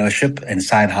entrepreneurship and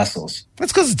side hustles.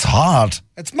 That's because it's hard.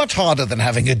 It's much harder than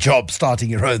having a job, starting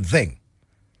your own thing.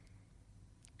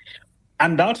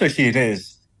 Undoubtedly it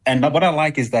is. And what I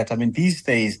like is that, these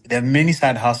days, there are many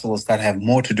side hustles that have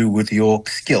more to do with your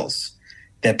skills.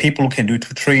 There are people who can do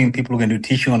tutoring, people who can do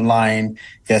teaching online.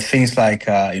 There are things like,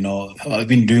 I've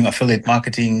been doing affiliate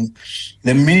marketing.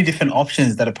 There are many different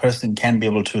options that a person can be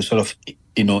able to sort of,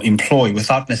 employ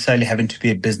without necessarily having to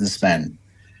be a businessman.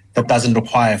 That doesn't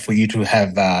require for you to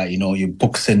have, your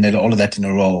books and all of that in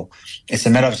a row. It's a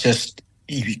matter of just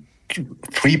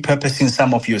repurposing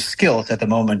some of your skills at the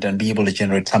moment and be able to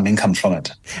generate some income from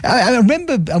it. I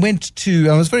remember I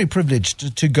was very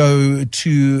privileged to go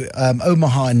to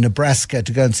Omaha in Nebraska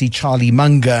to go and see Charlie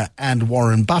Munger and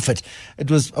Warren Buffett. It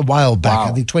was a while back,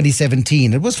 I think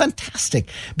 2017. It was fantastic.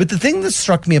 But the thing that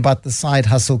struck me about the side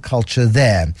hustle culture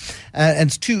there, and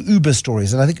it's two Uber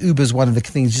stories, and I think Uber is one of the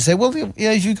things you say, well,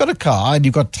 if you've got a car and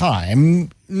you've got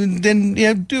time, then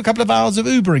do a couple of hours of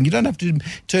Ubering. You don't have to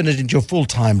turn it into your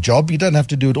full-time job. You don't have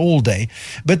to do it all day.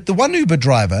 But the one Uber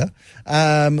driver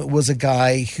was a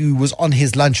guy who was on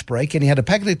his lunch break, and he had a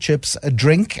packet of chips, a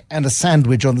drink, and a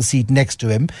sandwich on the seat next to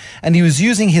him. And he was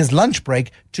using his lunch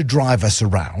break to drive us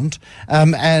around.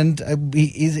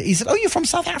 He said, "Oh, you're from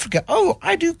South Africa? Oh,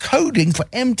 I do coding for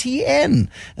MTN."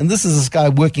 And this is this guy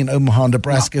working in Omaha,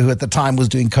 Nebraska, who at the time was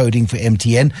doing coding for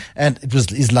MTN. And it was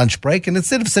his lunch break. And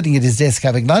instead of sitting at his desk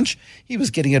having lunch, he was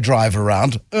getting a drive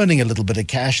around, earning a little bit of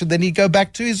cash, and then he'd go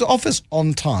back to his office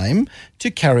on time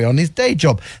to carry on his day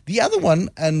job. The other one,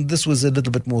 and this was a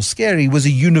little bit more scary, was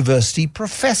a university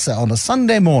professor. On a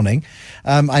Sunday morning,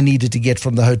 I needed to get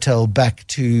from the hotel back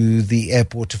to the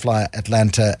airport to fly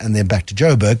Atlanta and then back to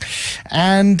Joburg.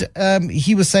 And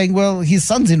he was saying, well, his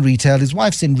son's in retail, his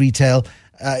wife's in retail,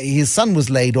 his son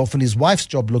was laid off and his wife's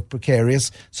job looked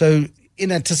precarious. So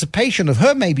in anticipation of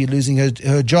her maybe losing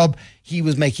her job, he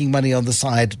was making money on the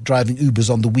side, driving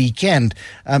Ubers on the weekend.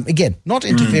 Again, not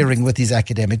interfering with his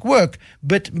academic work,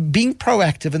 but being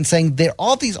proactive and saying there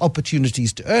are these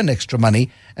opportunities to earn extra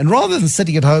money. And rather than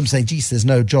sitting at home saying, geez, there's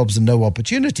no jobs and no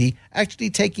opportunity,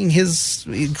 actually taking his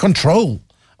control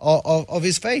of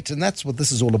his fate. And that's what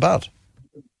this is all about.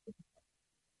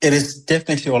 It is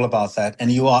definitely all about that.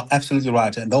 And you are absolutely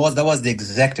right. And that was the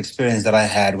exact experience that I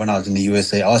had when I was in the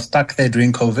USA. I was stuck there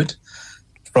during COVID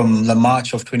from the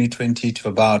March of 2020 to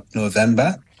about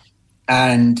November.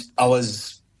 And I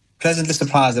was pleasantly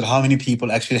surprised at how many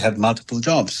people actually have multiple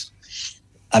jobs.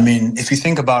 I mean, if you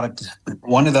think about it,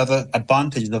 one of the other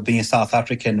advantages of being a South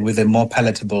African with a more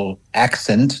palatable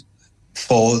accent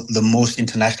for the most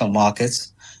international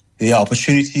markets, the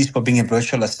opportunities for being a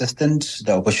virtual assistant,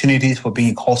 the opportunities for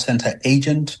being a call center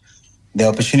agent, the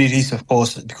opportunities, of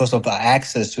course, because of our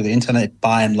access to the internet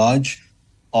by and large,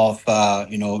 of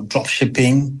drop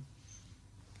shipping.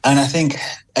 And I think,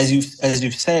 as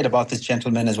you've said about this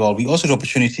gentleman as well, we also have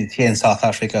opportunities here in South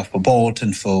Africa for Bolt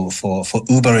and for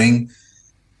Ubering.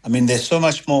 I mean, there's so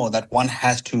much more that one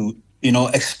has to,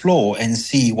 explore and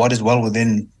see what is well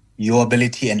within your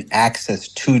ability and access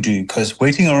to do. Because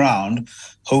waiting around,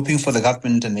 hoping for the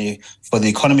government and for the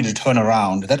economy to turn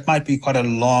around, that might be quite a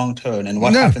long turn. And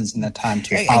what happens in that time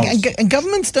to and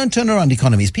governments don't turn around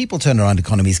economies. People turn around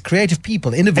economies. Creative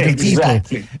people, innovative people.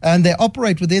 And they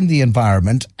operate within the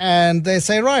environment. And they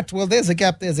say, right, well, there's a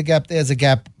gap.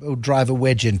 We'll drive a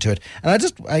wedge into it. And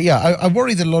I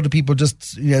worry that a lot of people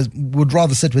just would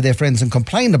rather sit with their friends and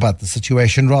complain about the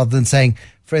situation rather than saying,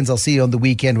 friends, I'll see you on the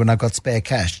weekend when I've got spare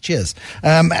cash. Cheers.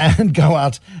 And go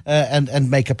out and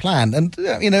make a plan. And,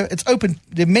 it's open.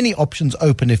 There are many options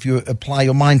open if you apply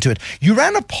your mind to it. You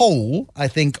ran a poll, I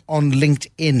think, on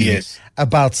LinkedIn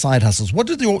about side hustles. What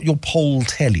did your poll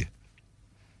tell you?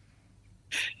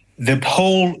 The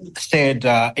poll said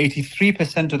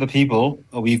 83% of the people,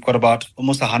 we've got about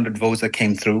almost 100 votes that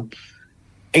came through,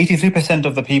 83%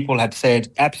 of the people had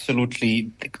said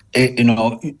absolutely,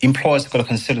 employers have got to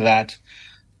consider that.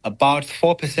 About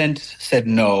 4% said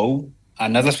no.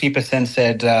 Another 3%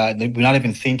 said we're not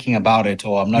even thinking about it,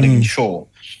 or I'm not even sure.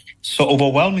 So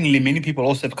overwhelmingly, many people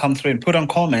also have come through and put on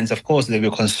comments. Of course, they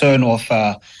were concerned of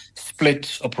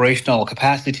split operational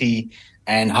capacity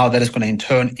and how that is going to in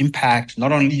turn impact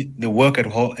not only the work at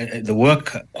home, the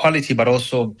work quality, but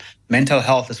also mental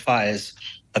health as far as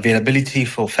availability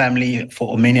for family,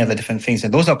 for many other different things.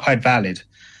 And those are quite valid.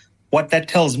 What that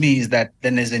tells me is that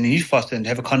then there's a need for us to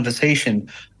have a conversation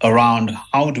around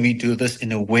how do we do this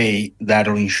in a way that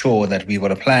will ensure that we've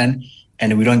got a plan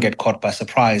and we don't get caught by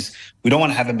surprise. We don't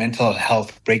want to have a mental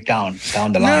health breakdown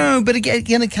down the line. No, but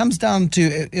again, it comes down to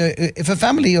if a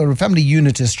family or a family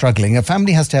unit is struggling, a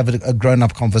family has to have a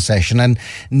grown-up conversation and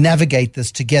navigate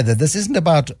this together. This isn't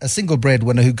about a single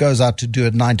breadwinner who goes out to do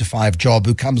a 9-to-5 job,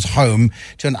 who comes home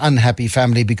to an unhappy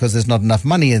family because there's not enough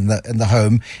money in the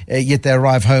home, yet they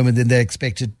arrive home and then they're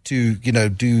expected to,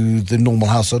 do the normal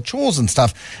household chores and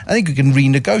stuff. I think you can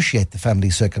renegotiate the family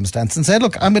circumstance and say,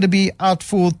 look, I'm going to be out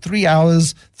for 3 hours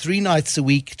hours 3 nights a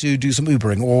week to do some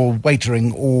Ubering or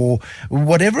waitering or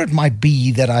whatever it might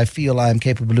be that I feel I am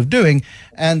capable of doing,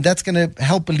 and that's going to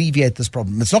help alleviate this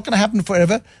problem. It's not going to happen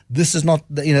forever. This is not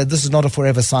a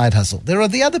forever side hustle. There are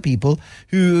the other people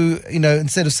who,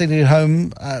 instead of sitting at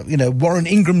home, Warren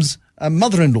Ingram's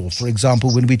mother-in-law, for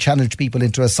example, when we challenged people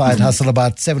into a side hustle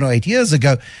about 7 or 8 years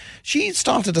ago, she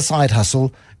started a side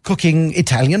hustle cooking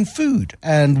Italian food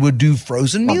and would do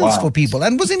frozen meals for people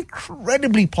and was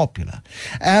incredibly popular.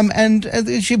 And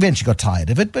she eventually got tired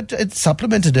of it, but it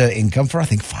supplemented her income for, I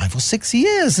think, 5 or 6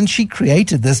 years. And she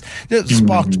created this,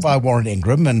 sparked by Warren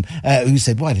Ingram, and who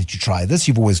said, why did you try this?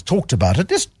 You've always talked about it.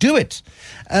 Just do it.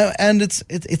 And it's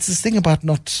this thing about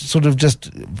not sort of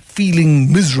just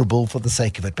feeling miserable for the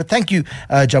sake of it. But thank you,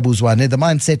 Jabu Zwane, the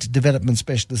mindset development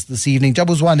specialist this evening.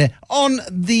 Jabu Zwane, on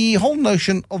the whole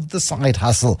notion of the side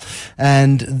hustle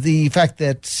and the fact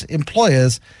that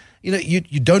employers,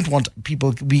 you don't want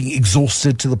people being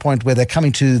exhausted to the point where they're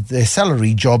coming to their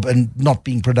salary job and not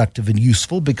being productive and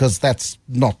useful, because that's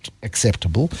not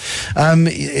acceptable.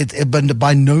 But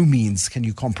by no means can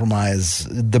you compromise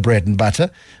the bread and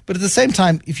butter. But at the same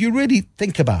time, if you really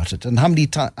think about it and how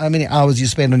many hours you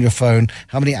spend on your phone,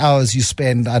 how many hours you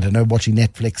spend, watching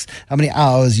Netflix, how many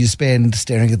hours you spend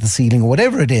staring at the ceiling or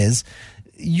whatever it is,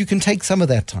 you can take some of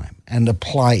that time and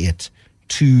apply it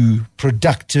to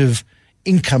productive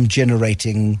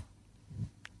income-generating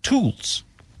tools.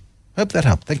 Hope that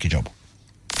helped. Thank you, Job.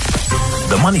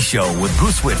 The Money Show with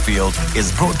Bruce Whitfield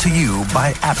is brought to you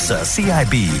by ABSA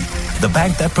CIB, the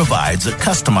bank that provides a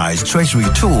customized treasury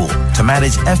tool to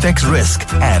manage FX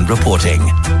risk and reporting.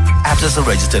 ABSA is a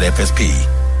registered FSP.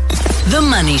 The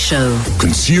Money Show.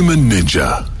 Consumer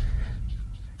Ninja.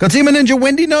 Consumer Ninja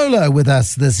Wendy Nola with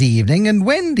us this evening. And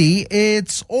Wendy,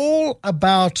 it's all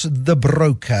about the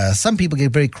broker. Some people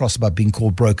get very cross about being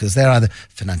called brokers. They're either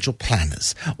financial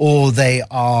planners or they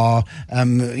are,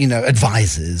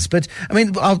 advisors. But,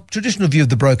 our traditional view of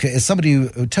the broker is somebody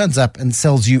who turns up and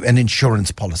sells you an insurance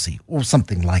policy or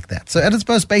something like that. So at its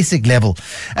most basic level.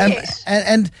 Yes.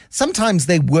 And sometimes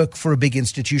they work for a big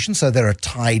institution, so they're a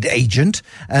tied agent,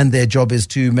 and their job is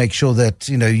to make sure that,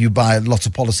 you buy lots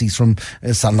of policies from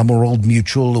or Old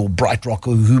Mutual or BrightRock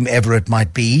or whomever it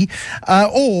might be,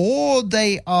 or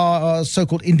they are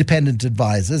so-called independent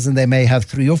advisors and they may have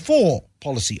 3 or 4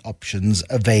 policy options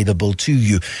available to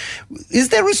you. Is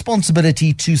there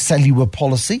responsibility to sell you a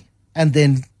policy and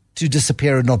then to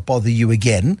disappear and not bother you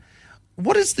again?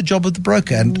 What is the job of the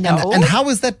broker, and how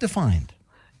is that defined?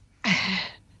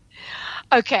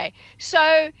 Okay,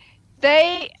 so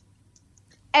they,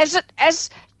 as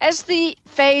the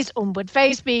FAIS Ombud,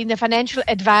 FAIS being the Financial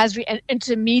Advisory and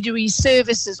Intermediary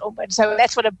Services Ombud. So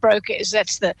that's what a broker is.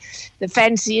 That's the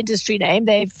fancy industry name.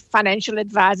 They're financial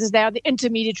advisors. They are the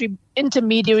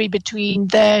intermediary between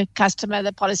the customer,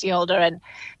 the policyholder,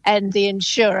 and the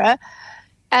insurer.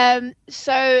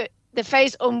 So the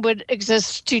FAIS Ombud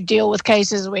exists to deal with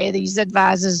cases where these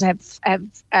advisors have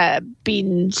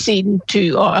been seen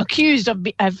to or accused of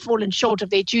have fallen short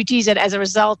of their duties, and as a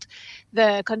result,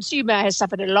 the consumer has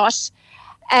suffered a loss.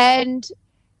 And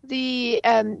the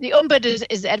Ombud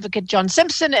is Advocate John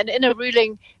Simpson, and in a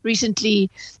ruling recently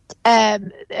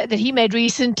that he made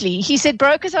recently, he said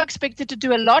brokers are expected to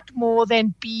do a lot more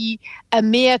than be a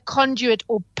mere conduit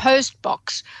or post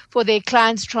box for their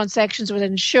clients' transactions with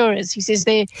insurers. He says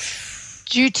their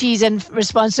duties and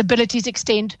responsibilities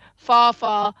extend far,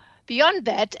 far beyond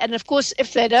that. And of course,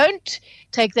 if they don't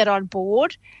take that on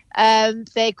board,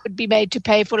 they could be made to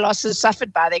pay for losses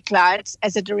suffered by their clients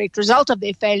as a direct result of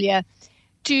their failure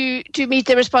to meet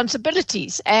their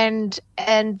responsibilities. And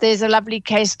there's a lovely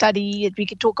case study that we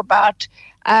could talk about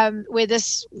where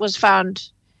this was found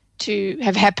to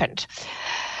have happened.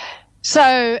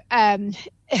 So 5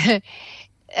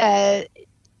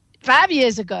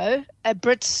 years ago, a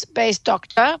Brits-based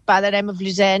doctor by the name of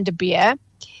Luzanne de Beer,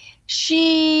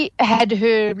 she had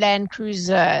her Land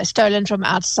Cruiser stolen from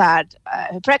outside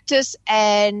her practice,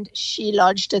 and she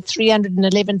lodged a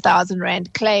 311,000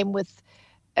 Rand claim with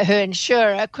her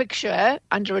insurer, QuickSure,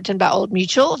 underwritten by Old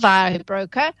Mutual via her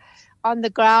broker, on the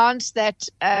grounds that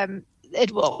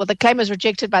the claim was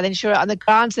rejected by the insurer on the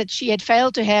grounds that she had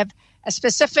failed to have a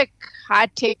specific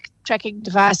high-tech tracking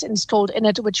device installed in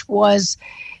it, which was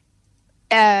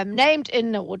named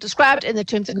in or described in the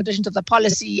terms and conditions of the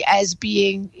policy as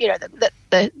being,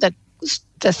 the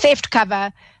theft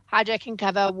cover, hijacking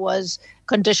cover was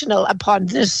conditional upon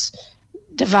this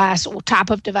device or type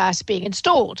of device being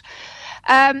installed.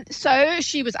 So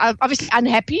she was obviously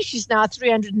unhappy. She's now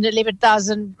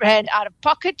 311,000 Rand out of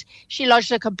pocket. She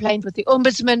lodged a complaint with the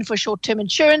Ombudsman for short-term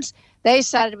insurance. They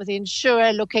sided with the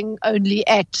insurer, looking only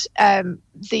at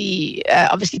the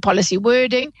obviously policy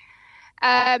wording.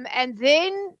 And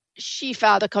then she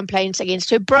filed a complaint against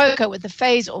her broker with the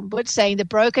Phase Ombud, saying the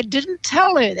broker didn't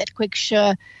tell her that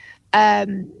QuickSure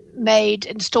made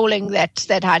installing that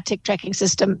high-tech tracking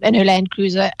system in her Land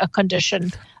Cruiser a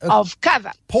condition of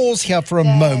cover. Pause here for a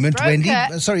moment, Wendy.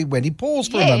 Wendy, pause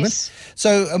for a moment.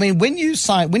 So, I mean, when you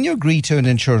agree to an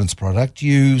insurance product,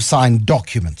 you sign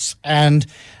documents, and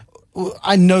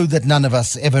I know that none of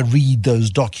us ever read those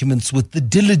documents with the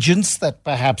diligence that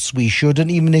perhaps we should, and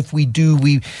even if we do,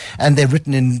 and they're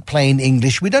written in plain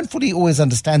English, we don't fully always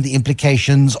understand the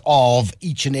implications of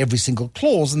each and every single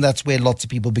clause, and that's where lots of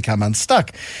people become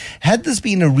unstuck. Had this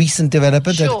been a recent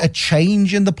development, a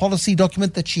change in the policy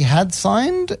document that she had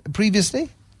signed previously?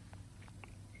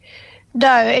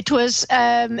 No, it was,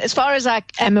 as far as I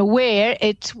am aware,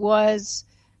 it was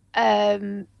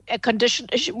a condition.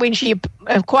 When she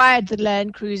acquired the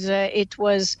Land Cruiser, it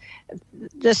was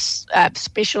this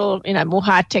special, more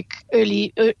high-tech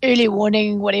early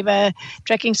warning, whatever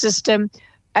tracking system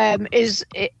is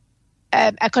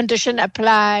a condition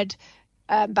applied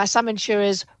by some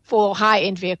insurers for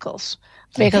high-end vehicles.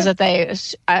 Vehicles that they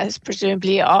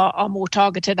presumably are more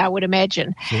targeted, I would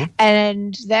imagine. Sure.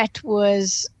 And that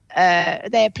was,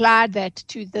 they applied that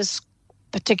to this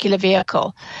particular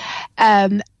vehicle.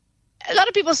 A lot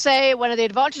of people say one of the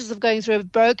advantages of going through a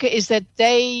broker is that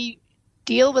they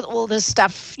deal with all this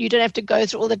stuff. You don't have to go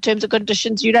through all the terms and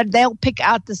conditions. They'll pick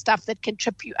out the stuff that can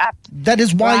trip you up. That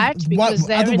is why, right? Because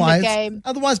they're in the game.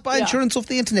 Otherwise, buy insurance off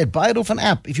the internet. Buy it off an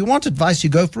app. If you want advice, you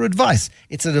go for advice.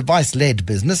 It's an advice-led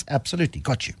business. Absolutely.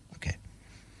 Got you. Okay.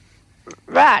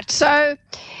 Right. So,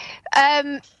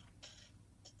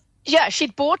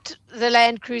 she'd bought the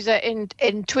Land Cruiser in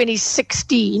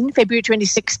 2016, February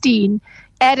 2016,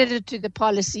 added it to the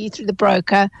policy through the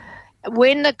broker.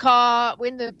 When the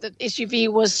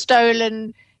SUV was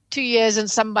stolen 2 years and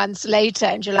some months later,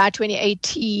 in July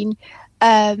 2018,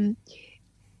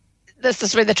 this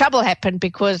is where the trouble happened,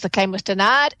 because the claim was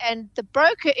denied, and the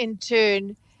broker in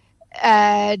turn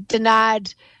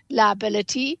denied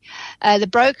liability. The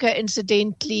broker,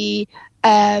 incidentally,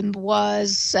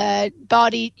 was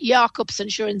Badi Jacobs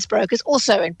Insurance Brokers,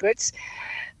 also in Brits.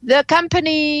 The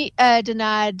company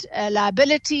denied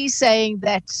liability, saying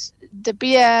that De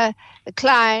Beer, the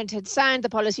client, had signed the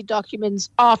policy documents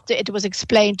after it was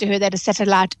explained to her that a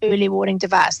satellite early warning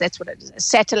device, that's what it is, a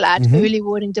satellite early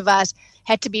warning device,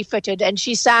 had to be fitted, and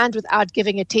she signed without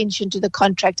giving attention to the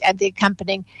contract and the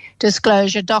accompanying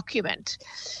disclosure document.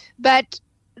 But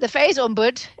the Phase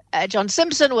Ombud, John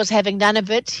Simpson, was having none of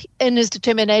it. In his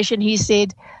determination, he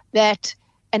said that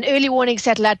an early warning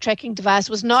satellite tracking device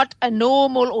was not a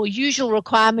normal or usual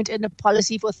requirement in a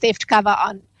policy for theft cover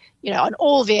on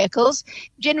all vehicles,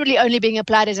 generally only being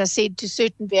applied, as I said, to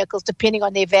certain vehicles depending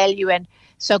on their value and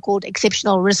so-called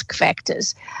exceptional risk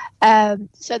factors.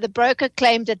 So the broker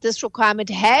claimed that this requirement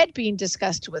had been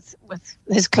discussed with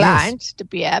his client, De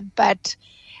Beer, but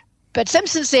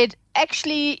Simpson said,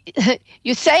 actually,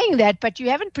 you're saying that, but you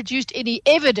haven't produced any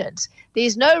evidence.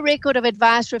 There's no record of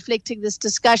advice reflecting this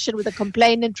discussion with a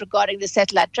complainant regarding the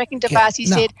satellite tracking device. He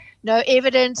said no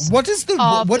evidence of the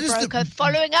broker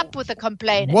following up with a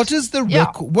complainant. What is the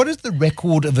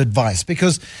record of advice?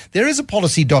 Because there is a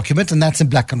policy document, and that's in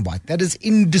black and white. That is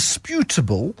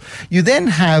indisputable. You then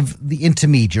have the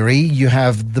intermediary. You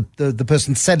have the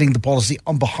person selling the policy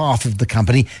on behalf of the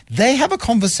company. They have a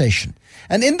conversation.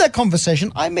 And in that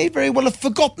conversation, I may very well have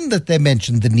forgotten that they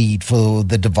mentioned the need for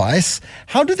the device.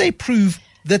 How do they prove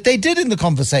that they did in the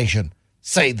conversation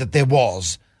say that there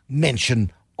was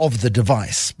mention of the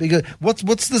device? Because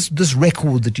what's this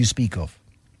record that you speak of?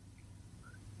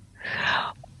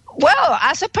 Well,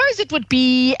 I suppose it would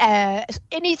be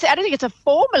anything. I don't think it's a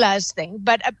formalized thing,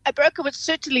 but a broker would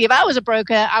certainly, if I was a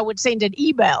broker, I would send an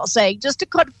email saying, just to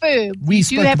confirm, you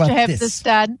do have to have this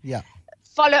done. Yeah.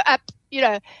 Follow up.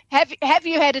 Have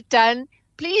you had it done?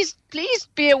 Please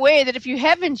be aware that if you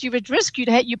haven't, you're at risk.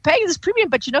 You're paying this premium,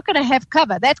 but you're not going to have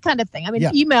cover. That kind of thing. I mean,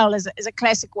 email is a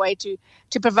classic way to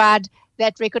provide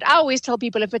that record. I always tell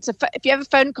people if you have a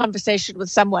phone conversation with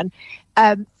someone,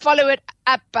 follow it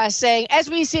up by saying, as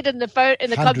we said in the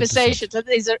 100%. Conversation, so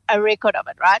there's a record of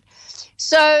it, right?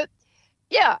 So,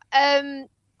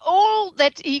 all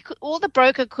the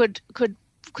broker could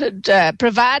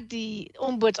provide the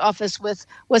Ombuds office with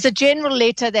was a general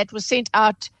letter that was sent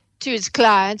out to his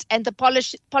clients and the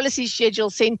policy schedule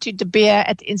sent to De Beer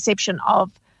at the inception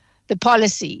of the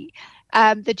policy.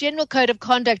 The general code of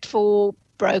conduct for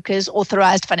brokers,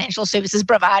 authorized financial services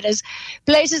providers,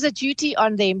 places a duty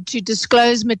on them to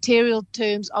disclose material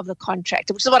terms of the contract,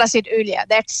 which is what I said earlier.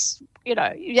 That's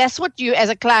what you as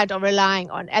a client are relying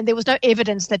on. And there was no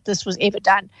evidence that this was ever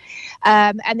done.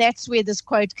 And that's where this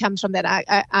quote comes from that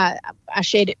I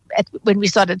shared it when we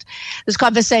started this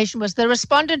conversation was, the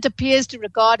respondent appears to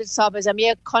regard itself as a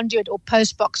mere conduit or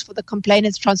postbox for the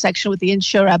complainant's transaction with the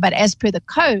insurer. But as per the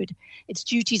code, its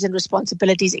duties and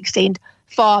responsibilities extend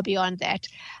far beyond that.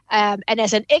 And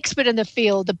as an expert in the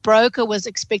field, the broker was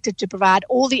expected to provide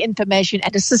all the information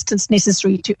and assistance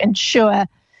necessary to ensure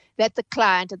that the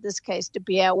client, in this case, De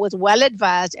Beer, was well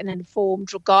advised and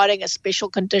informed regarding a special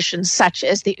condition such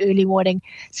as the early warning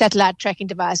satellite tracking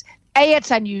device. A,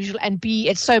 it's unusual, and B,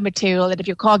 it's so material that if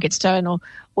your car gets stolen or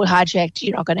hijacked,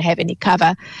 you're not going to have any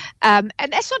cover. And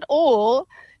that's not all.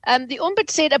 The Ombud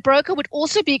said a broker would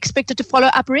also be expected to follow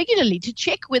up regularly to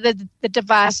check whether the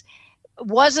device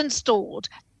was installed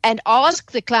and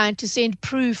ask the client to send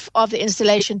proof of the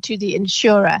installation to the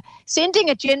insurer. Sending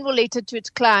a general letter to its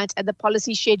client and the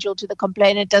policy schedule to the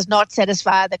complainant does not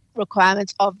satisfy the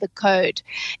requirements of the code.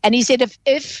 And he said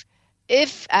if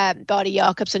Badi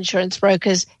Jacobs Insurance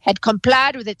Brokers had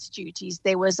complied with its duties,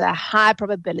 there was a high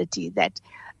probability that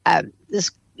this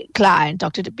client,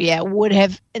 Dr. De Beer, would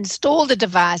have installed the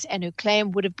device and her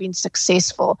claim would have been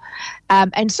successful.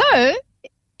 And so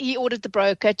he ordered the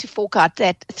broker to fork out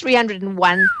that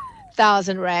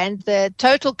 301,000 Rand. The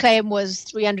total claim was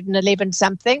 311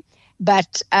 something,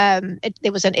 but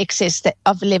there was an excess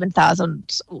of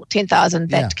 11,000 or 10,000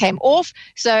 that came off.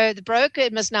 So the broker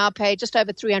must now pay just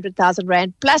over 300,000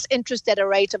 Rand plus interest at a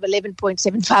rate of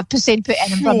 11.75% per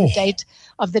annum from the date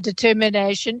of the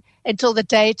determination until the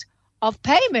date of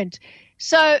payment.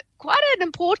 So quite an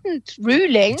important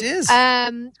ruling. It is.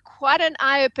 Quite an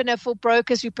eye-opener for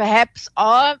brokers who perhaps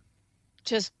are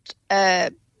just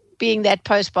being that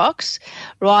post box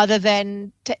rather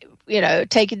than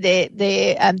taking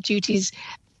their duties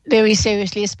very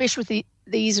seriously, especially with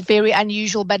these very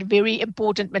unusual but very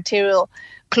important material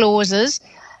clauses.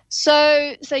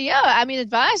 So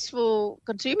advice for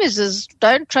consumers is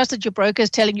don't trust that your broker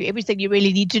is telling you everything you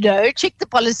really need to know. Check the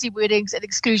policy wordings and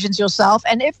exclusions yourself.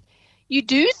 And if you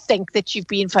do think that you've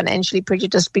been financially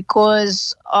prejudiced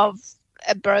because of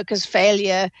a broker's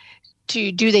failure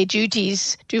to do their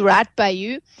duties, do right by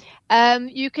you,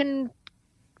 you can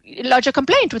lodge a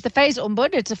complaint with the Phase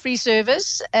Ombud. It's a free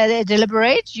service. They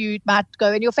deliberate. You might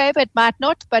go in your favor, it might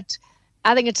not, but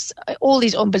I think it's all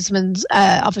these ombudsman's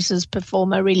officers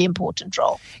perform a really important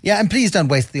role. Yeah, and please don't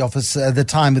waste the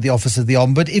time with the office of the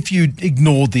Ombud. If you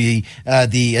ignore the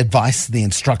advice, the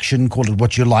instruction, call it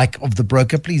what you like, of the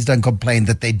broker, please don't complain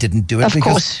that they didn't do it. Of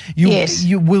course,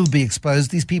 you will be exposed.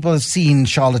 These people have seen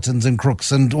charlatans and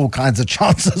crooks and all kinds of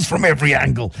chances from every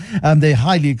angle. They're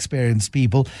highly experienced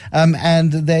people,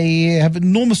 and they have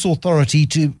enormous authority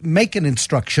to make an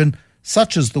instruction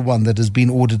such as the one that has been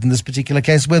ordered in this particular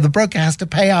case, where the broker has to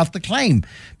pay out the claim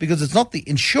because it's not the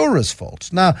insurer's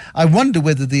fault. Now, I wonder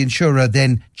whether the insurer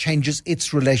then changes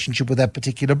its relationship with that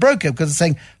particular broker because it's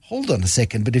saying, hold on a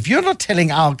second, but if you're not telling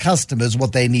our customers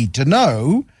what they need to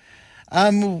know,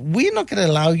 we're not going to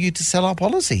allow you to sell our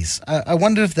policies. I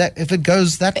wonder if it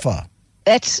goes that far.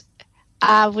 I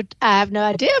have no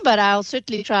idea, but I'll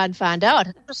certainly try and find out.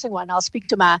 An interesting one. I'll speak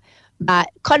to my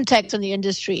contacts in the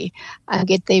industry and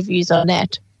get their views on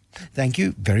that. Thank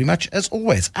you very much, as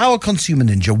always. Our consumer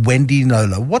ninja, Wendy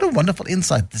Nola. What a wonderful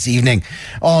insight this evening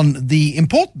on the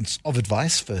importance of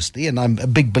advice, firstly, and I'm a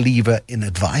big believer in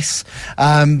advice,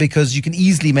 because you can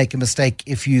easily make a mistake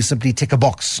if you simply tick a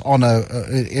box on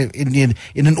in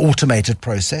an automated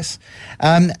process,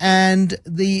 and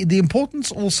the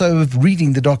importance also of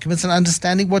reading the documents and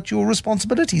understanding what your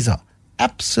responsibilities are.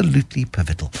 Absolutely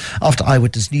pivotal. After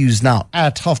Eyewitness News now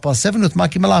at 7:30 with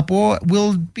Maki Malapo,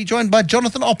 we'll be joined by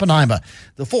Jonathan Oppenheimer,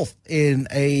 the fourth in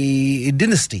a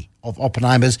dynasty of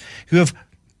Oppenheimers who have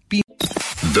been...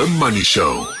 The Money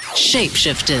Show.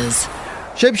 Shapeshifters.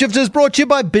 Shapeshifters brought to you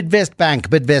by Bidvest Bank.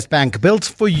 Bidvest Bank, built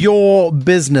for your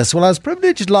business. Well, I was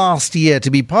privileged last year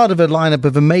to be part of a lineup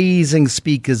of amazing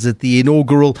speakers at the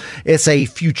inaugural SA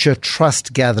Future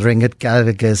Trust gathering at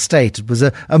Gallagher Estate. It was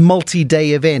a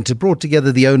multi-day event. It brought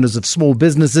together the owners of small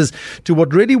businesses to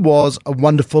what really was a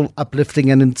wonderful, uplifting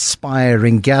and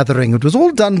inspiring gathering. It was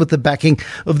all done with the backing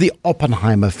of the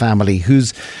Oppenheimer family,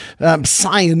 whose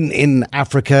scion in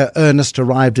Africa, Ernest,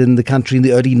 arrived in the country in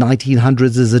the early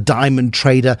 1900s as a diamond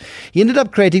trader. He ended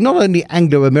up creating not only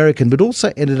Anglo-American, but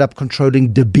also ended up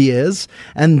controlling De Beers.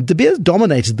 And De Beers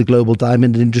dominated the global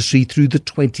diamond industry through the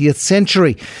 20th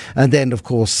century. And then, of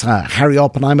course, Harry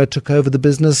Oppenheimer took over the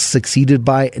business, succeeded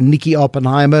by Nicky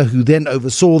Oppenheimer, who then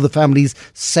oversaw the family's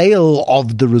sale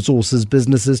of the resources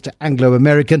businesses to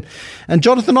Anglo-American. And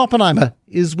Jonathan Oppenheimer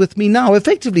is with me now.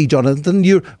 Effectively, Jonathan,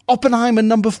 you're Oppenheimer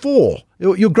number 4.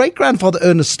 Your great-grandfather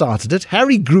Ernest started it.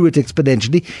 Harry grew it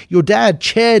exponentially. Your dad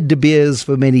chaired De Beers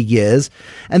for many years.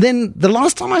 And then the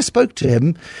last time I spoke to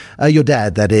him, your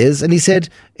dad, that is, and he said,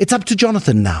 it's up to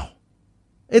Jonathan now.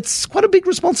 It's quite a big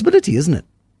responsibility, isn't it?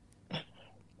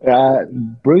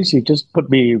 Bruce, you just put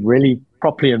me really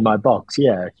properly in my box.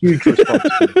 Yeah, huge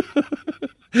responsibility.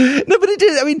 No, but it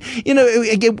is. I mean,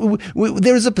 again,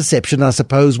 there is a perception, I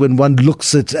suppose, when one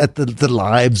looks at the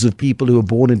lives of people who are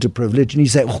born into privilege, and you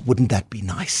say, "Oh, wouldn't that be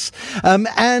nice?"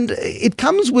 And it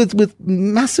comes with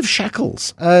massive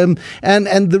shackles, and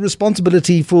the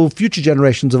responsibility for future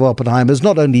generations of Oppenheimers.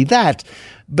 Not only that,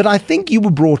 but I think you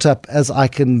were brought up, as I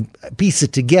can piece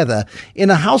it together, in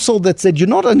a household that said you're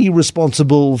not only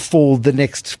responsible for the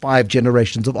next 5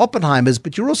 generations of Oppenheimers,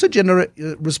 but you're also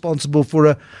responsible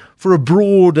for a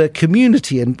broader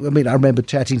community. And I mean, I remember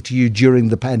chatting to you during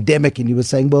the pandemic, and you were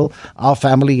saying, well, our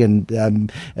family and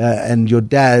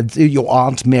your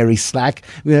aunt Mary Slack,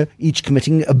 each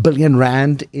committing R1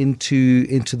 billion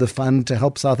into the fund to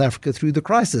help South Africa through the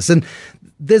crisis. And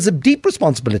there's a deep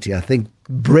responsibility, I think,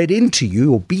 bred into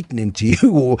you or beaten into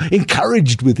you or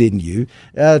encouraged within you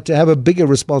to have a bigger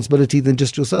responsibility than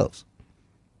just yourselves.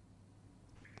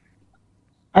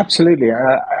 Absolutely.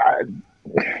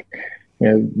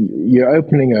 You're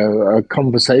opening a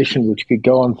conversation which could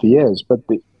go on for years, but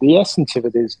the essence of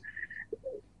it is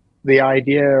the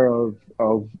idea of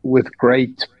with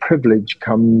great privilege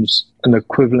comes an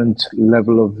equivalent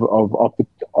level of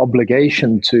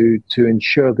obligation to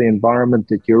ensure the environment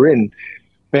that you're in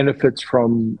benefits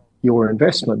from your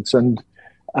investments and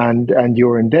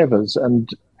your endeavors. And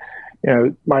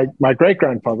my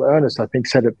great-grandfather Ernest, I think,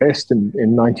 said it best in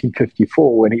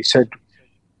 1954 when he said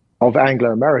of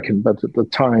Anglo-American, but at the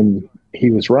time he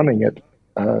was running it,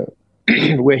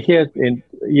 we're here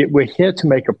to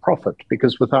make a profit,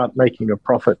 because without making a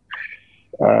profit,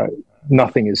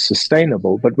 nothing is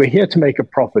sustainable. But we're here to make a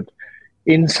profit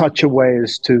in such a way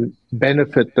as to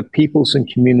benefit the peoples and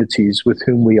communities with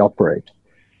whom we operate.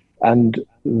 And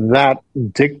that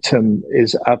dictum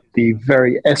is at the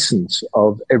very essence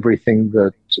of everything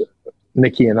that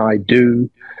Nicky and I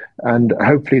do, and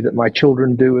hopefully that my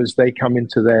children do as they come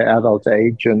into their adult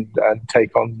age and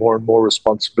take on more and more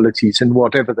responsibilities in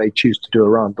whatever they choose to do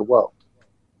around the world.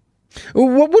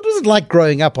 What was it like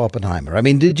growing up, Oppenheimer? I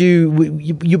mean, did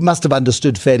you must have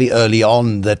understood fairly early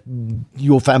on that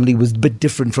your family was a bit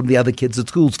different from the other kids at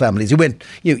school's families. You went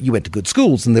to good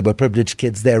schools, and there were privileged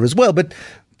kids there as well, but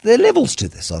there are levels to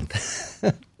this, aren't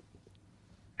there?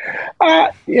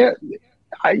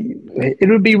 It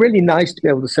would be really nice to be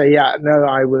able to say,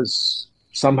 I was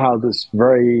somehow this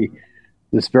very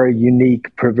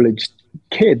unique, privileged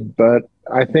kid, but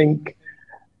I think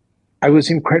I was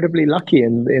incredibly lucky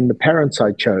in the parents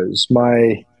I chose.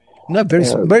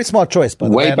 Very smart choice, by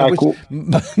the way.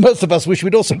 Most of us wish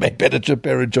we'd also made better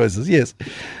parent choices, yes.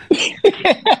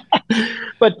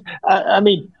 But, I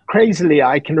mean, crazily,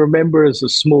 I can remember as a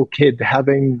small kid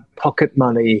having pocket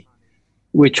money,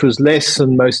 which was less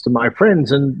than most of my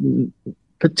friends, and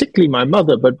particularly my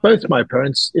mother, but both my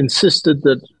parents insisted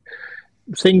that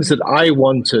things that I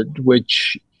wanted,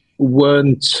 which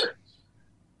weren't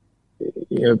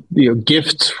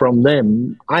gifts from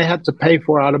them, I had to pay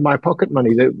for out of my pocket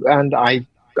money. And I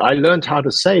learned how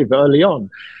to save early on.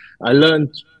 I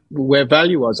learned where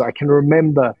value was. I can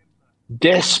remember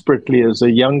desperately as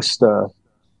a youngster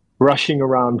rushing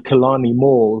around Killarney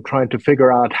Mall trying to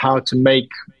figure out how to make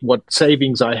what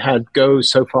savings I had go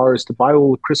so far as to buy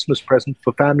all the Christmas presents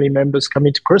for family members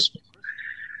coming to Christmas.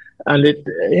 And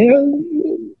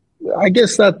I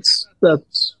guess that's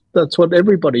what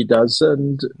everybody does.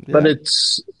 But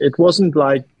it wasn't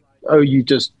like, oh, you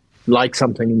just like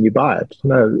something and you buy it.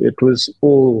 No, it was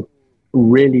all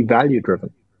really value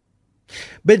driven.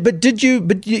 But did you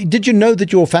know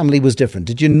that your family was different?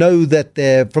 Did you know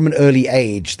that from an early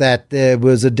age that there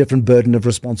was a different burden of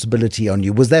responsibility on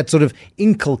you? Was that sort of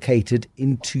inculcated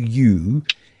into you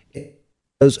in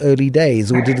those early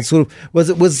days, or did it sort of was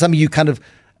it something you kind of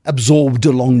absorbed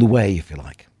along the way, if you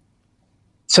like?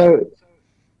 So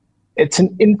it's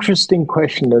an interesting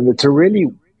question, and it's a really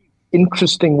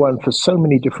interesting one for so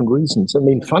many different reasons. I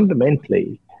mean,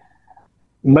 fundamentally,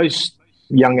 most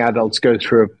young adults go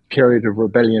through a period of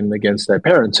rebellion against their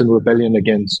parents and rebellion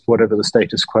against whatever the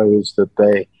status quo is that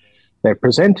they're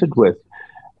presented with.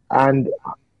 And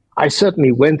I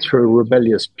certainly went through a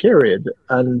rebellious period,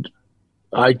 and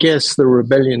I guess the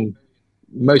rebellion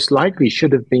most likely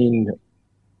should have been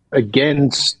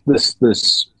against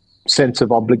this sense of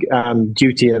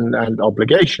duty and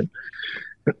obligation.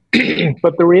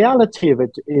 But the reality of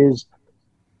it is,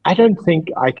 I don't think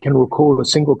I can recall a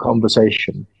single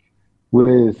conversation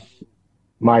with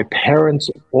my parents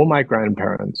or my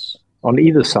grandparents on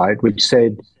either side which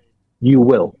said, you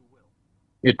will.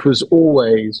 It was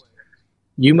always,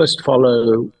 you must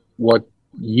follow what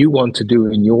you want to do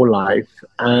in your life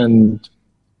and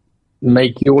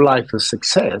make your life a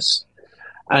success.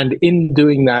 And in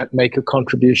doing that, make a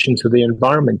contribution to the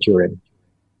environment you're in.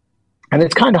 And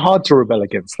it's kind of hard to rebel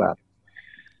against that.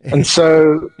 And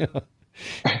so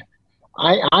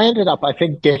I ended up, I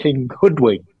think, getting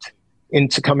hoodwinked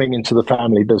into coming into the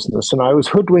family business. And I was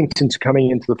hoodwinked into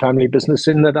coming into the family business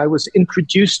in that I was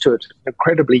introduced to it at an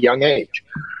incredibly young age.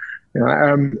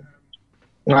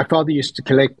 My father used to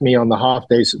collect me on the half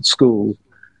days at school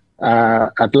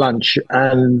at lunch,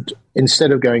 and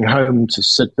instead of going home to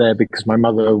sit there because my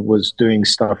mother was doing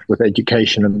stuff with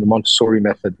education and the Montessori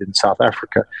method in South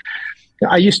Africa,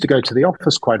 I used to go to the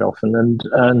office quite often,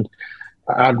 and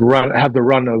I'd have the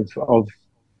run of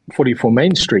 44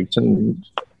 Main Street, and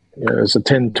as a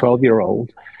 10,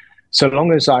 12-year-old, so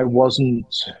long as I wasn't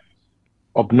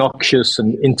obnoxious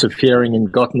and interfering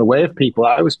and got in the way of people,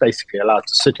 I was basically allowed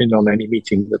to sit in on any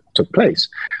meeting that took place.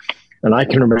 And I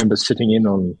can remember sitting in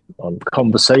on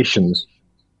conversations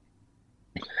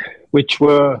which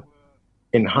were,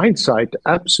 in hindsight,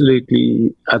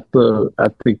 absolutely at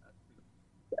the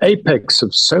apex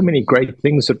of so many great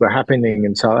things that were happening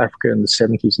in South Africa in the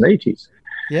 70s and 80s.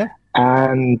 Yeah.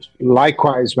 And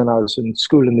likewise, when I was in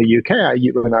school in the UK,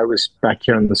 when I was back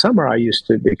here in the summer, I used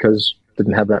to, because I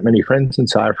didn't have that many friends in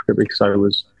South Africa, because I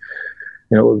was,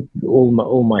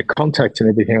 all my contacts and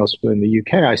everything else were in the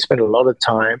UK, I spent a lot of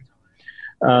time,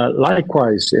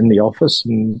 likewise, in the office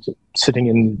and sitting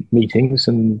in meetings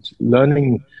and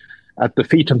learning at the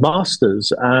feet of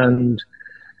masters. And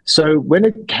so when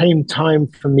it came time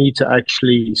for me to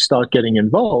actually start getting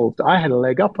involved, I had a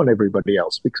leg up on everybody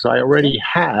else because I already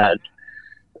had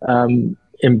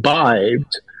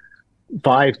imbibed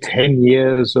 5-10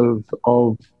 years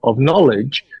of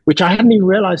knowledge, which I hadn't even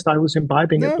realized I was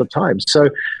imbibing at the time. So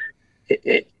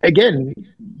again,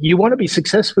 you want to be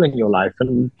successful in your life.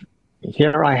 And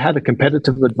here I had a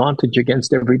competitive advantage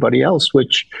against everybody else,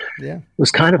 which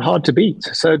was kind of hard to beat.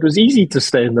 So it was easy to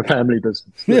stay in the family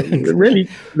business. Really,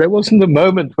 there wasn't a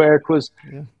moment where it was,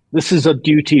 this is a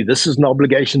duty, this is an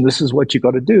obligation, this is what you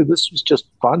got to do. This was just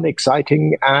fun,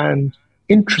 exciting, and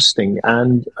interesting,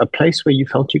 and a place where you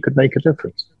felt you could make a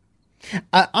difference.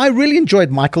 I really enjoyed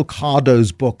Michael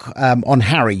Cardo's book on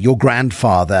Harry, your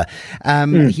grandfather.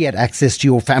 He had access to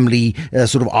your family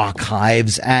sort of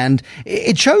archives, and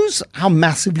it shows how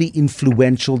massively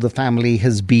influential the family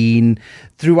has been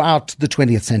throughout the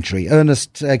 20th century.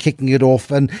 Ernest kicking it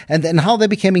off, and then how they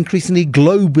became increasingly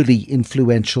globally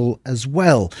influential as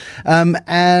well.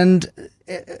 And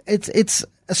it's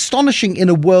astonishing in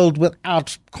a world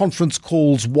without conference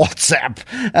calls, WhatsApp,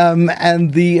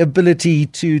 and the ability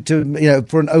to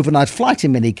for an overnight flight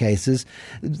in many cases,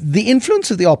 the influence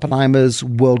of the Oppenheimers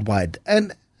worldwide.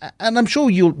 And I'm sure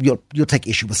you'll take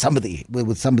issue with some of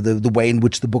the way in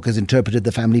which the book has interpreted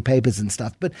the family papers and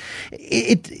stuff, but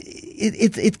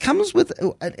it comes with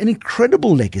an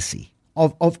incredible legacy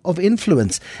of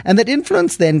influence, and that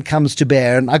influence then comes to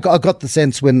bear. And I got the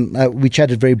sense when we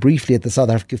chatted very briefly at the South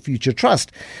Africa Future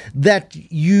Trust that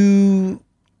you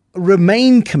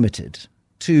remain committed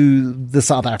to the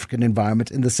South African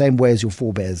environment in the same way as your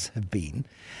forebears have been,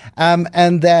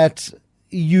 and that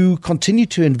you continue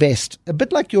to invest a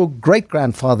bit like your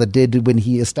great-grandfather did when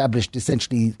he established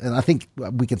essentially, and I think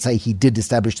we can say he did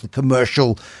establish the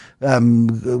commercial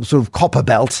sort of copper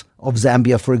belt of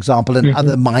Zambia, for example, and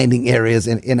other mining areas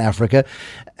in Africa.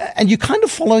 And you're kind of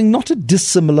following not a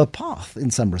dissimilar path in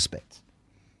some respects.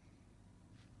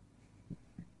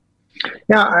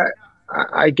 Yeah,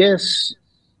 I guess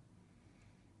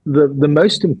the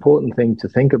most important thing to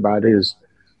think about is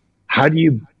how do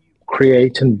you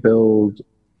create and build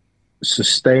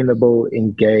sustainable,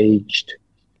 engaged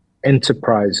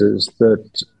enterprises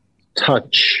that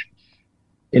touch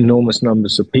enormous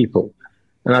numbers of people.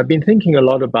 And I've been thinking a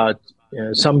lot about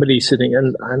somebody sitting,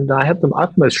 and I have the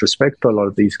utmost respect for a lot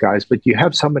of these guys, but you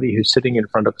have somebody who's sitting in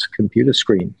front of a computer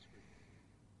screen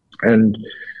and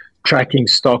tracking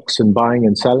stocks and buying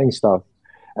and selling stuff.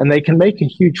 And they can make a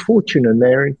huge fortune, and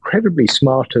they're incredibly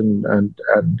smart and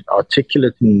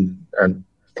articulate and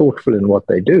thoughtful in what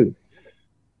they do.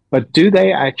 But do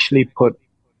they actually put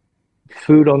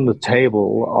food on the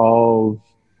table of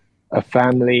a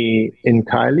family in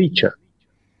Khayelitsha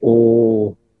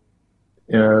or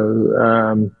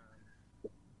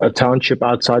a township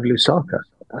outside Lusaka.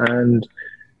 And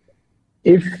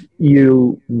if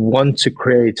you want to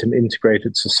create an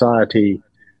integrated society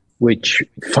which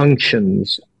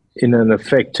functions in an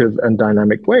effective and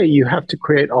dynamic way, you have to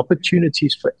create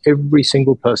opportunities for every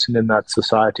single person in that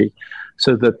society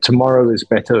so that tomorrow is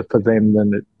better for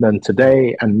them than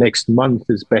today, and next month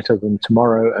is better than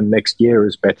tomorrow, and next year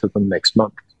is better than next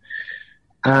month.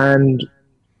 And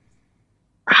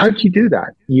how do you do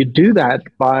that? You do that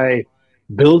by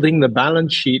building the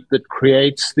balance sheet that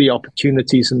creates the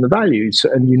opportunities and the values.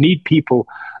 And you need people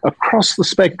across the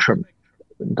spectrum.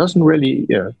 It doesn't really,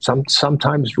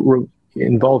 sometimes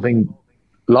involving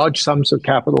large sums of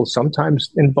capital, sometimes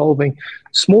involving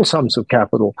small sums of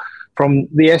capital, from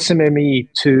the SMME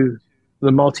to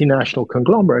the multinational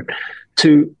conglomerate,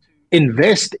 to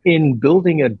invest in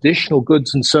building additional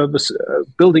goods and services,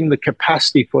 building the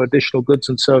capacity for additional goods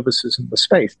and services in the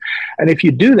space. And if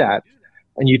you do that,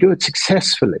 and you do it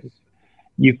successfully,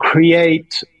 you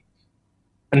create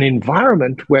an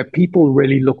environment where people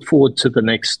really look forward to the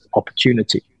next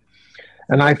opportunity.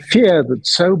 And I fear that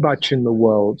so much in the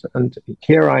world, and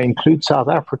here I include South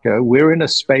Africa, we're in a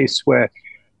space where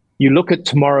you look at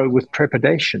tomorrow with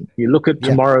trepidation. You look at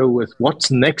tomorrow with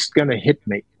what's next going to hit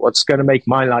me? What's going to make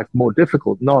my life more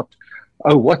difficult? Not,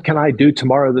 oh, what can I do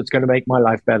tomorrow that's going to make my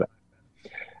life better?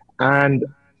 And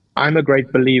I'm a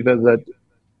great believer that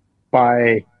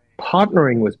by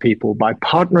partnering with people, by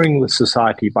partnering with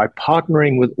society, by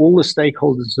partnering with all the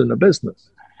stakeholders in a business,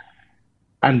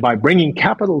 and by bringing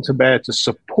capital to bear to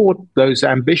support those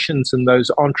ambitions and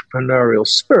those entrepreneurial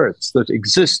spirits that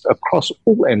exist across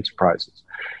all enterprises,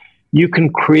 you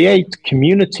can create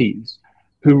communities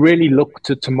who really look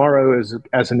to tomorrow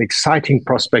as an exciting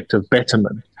prospect of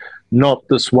betterment, not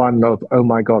this one of, oh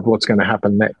my God, what's going to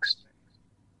happen next?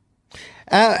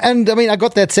 And I mean, I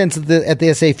got that sense at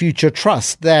the SA Future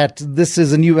Trust that this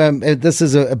is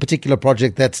a particular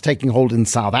project that's taking hold in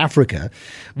South Africa.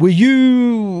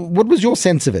 What was your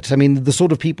sense of it? I mean, the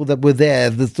sort of people that were there,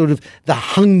 the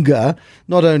hunger,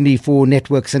 not only for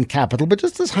networks and capital, but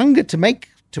just this hunger to make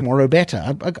tomorrow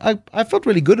better. I felt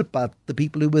really good about the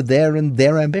people who were there and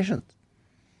their ambitions.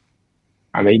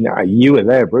 I mean, you were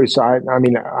there, Bruce. I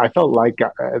mean, I felt like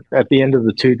at the end of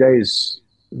the 2 days,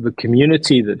 the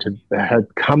community that had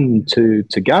come to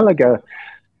Gallagher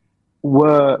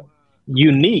were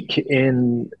unique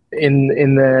in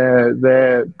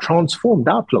their transformed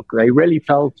outlook. They really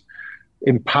felt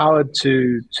empowered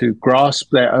to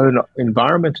grasp their own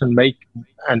environment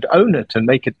and own it and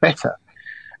make it better.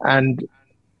 And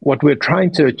what we're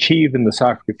trying to achieve in the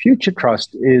South Africa Future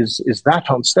Trust is that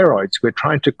on steroids. We're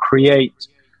trying to create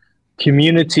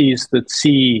communities that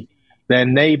see their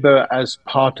neighbor as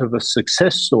part of a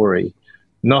success story,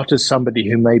 not as somebody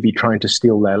who may be trying to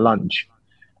steal their lunch.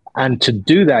 And to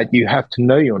do that, you have to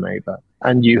know your neighbor,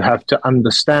 and you have to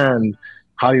understand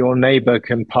how your neighbor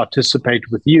can participate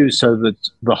with you so that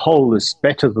the whole is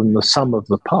better than the sum of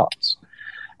the parts.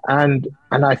 And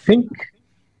I think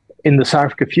in the South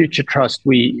Africa Future Trust,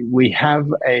 we have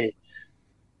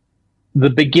the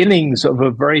beginnings of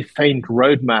a very faint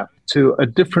roadmap to a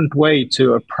different way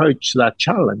to approach that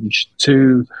challenge,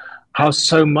 to how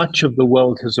so much of the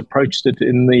world has approached it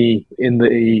in the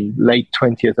late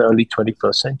 20th, early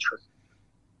 21st century.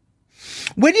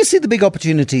 Where do you see the big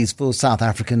opportunities for South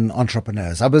African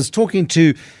entrepreneurs? I was talking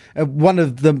to one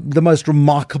of the most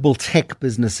remarkable tech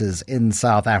businesses in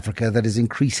South Africa that is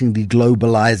increasingly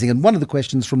globalizing. And one of the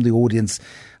questions from the audience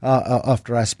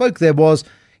after I spoke there was,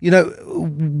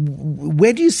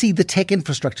 where do you see the tech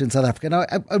infrastructure in South Africa?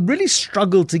 And I really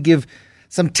struggle to give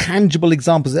some tangible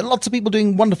examples. There are lots of people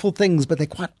doing wonderful things, but they're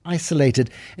quite isolated.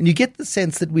 And you get the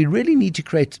sense that we really need to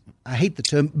create, I hate the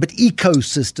term, but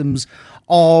ecosystems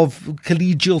of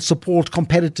collegial support,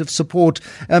 competitive support.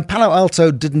 Palo Alto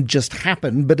didn't just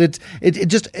happen, but it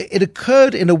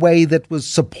occurred in a way that was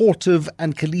supportive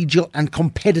and collegial and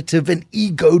competitive and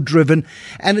ego-driven.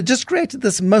 And it just created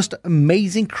this most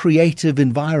amazing creative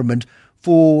environment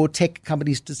for tech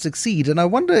companies to succeed. And I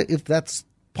wonder if that's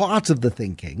part of the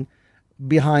thinking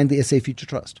behind the SA Future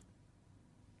Trust.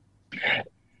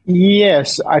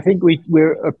 Yes, I think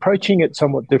we're approaching it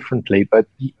somewhat differently,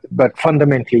 but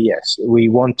fundamentally, yes, we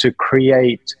want to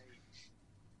create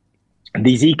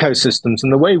these ecosystems,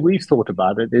 and the way we've thought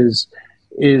about it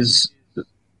is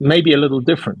maybe a little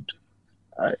different.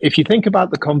 If you think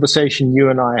about the conversation you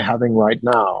and I are having right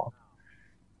now,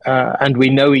 and we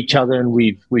know each other and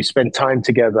we've spent time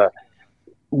together,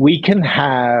 we can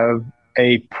have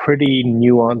a pretty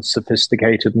nuanced,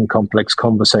 sophisticated, and complex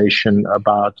conversation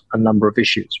about a number of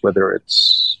issues, whether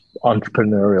it's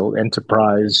entrepreneurial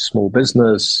enterprise, small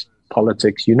business,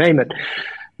 politics, you name it,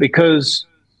 because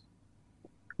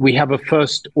we have a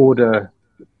first order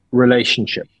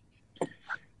relationship.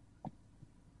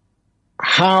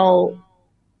 How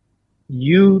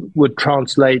you would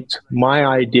translate my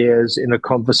ideas in a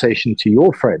conversation to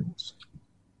your friends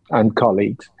and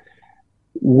colleagues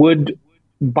would,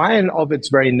 by and of its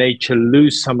very nature,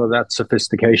 lose some of that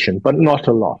sophistication, but not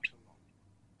a lot.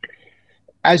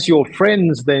 As your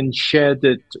friends then shared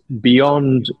it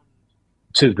beyond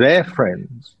to their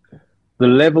friends, the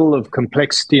level of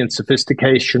complexity and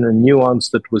sophistication and nuance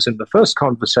that was in the first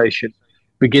conversation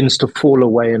begins to fall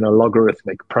away in a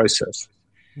logarithmic process.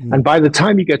 And by the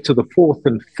time you get to the fourth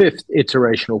and fifth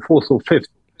iteration, or fourth or fifth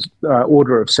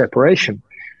order of separation,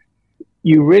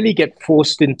 you really get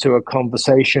forced into a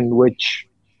conversation which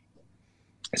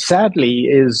sadly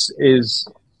is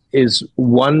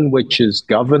one which is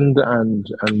governed and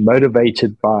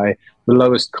motivated by the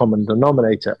lowest common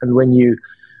denominator. And when you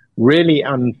really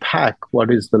unpack what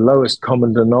is the lowest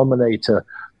common denominator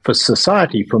for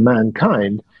society, for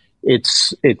mankind,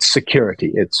 it's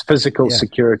security. It's physical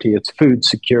security, it's food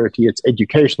security, it's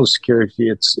educational security,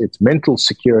 it's mental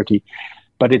security,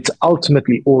 but it's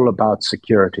ultimately all about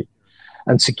security.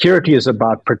 And security is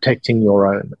about protecting your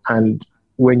own. And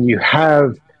when you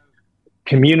have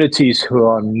communities who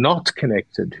are not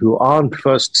connected, who aren't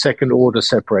first, second order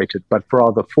separated, but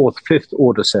rather fourth, fifth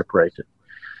order separated,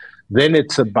 then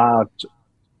it's about,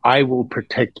 I will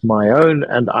protect my own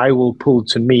and I will pull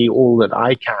to me all that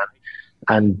I can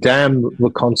and damn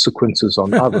the consequences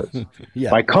on others.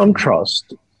 By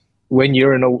contrast, when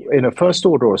you're in a first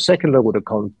order or second order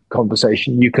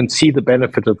conversation, you can see the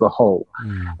benefit of the whole.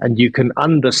 And you can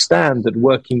understand that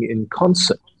working in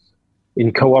concert,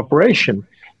 in cooperation,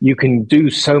 you can do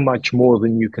so much more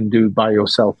than you can do by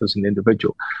yourself as an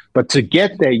individual. But to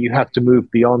get there, you have to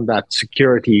move beyond that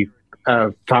security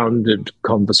founded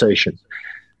conversation.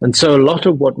 And so a lot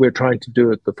of what we're trying to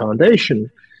do at the foundation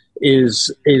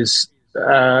is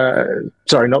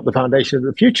not the foundation of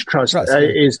the Future Trust,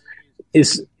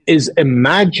 is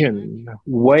imagine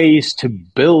ways to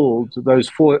build those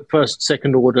first,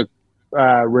 second order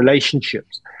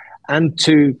relationships and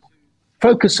to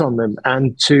focus on them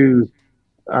and to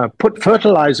put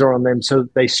fertilizer on them so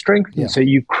that they strengthen. So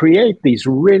you create these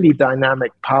really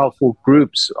dynamic, powerful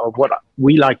groups of what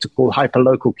we like to call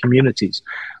hyperlocal communities,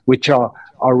 which are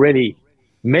really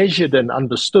measured and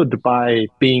understood by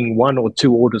being one or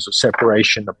two orders of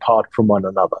separation apart from one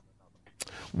another.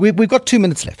 We've got 2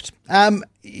 minutes left.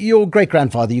 Your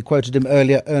great-grandfather, you quoted him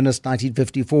earlier, Ernest,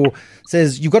 1954,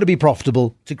 says you've got to be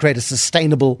profitable to create a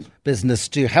sustainable business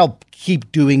to help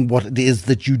keep doing what it is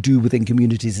that you do within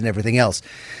communities and everything else.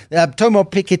 Thomas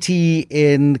Piketty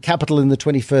in Capital in the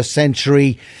 21st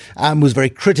Century was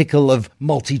very critical of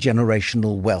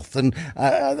multi-generational wealth. And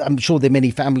I'm sure there are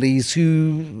many families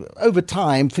who, over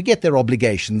time, forget their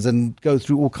obligations and go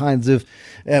through all kinds of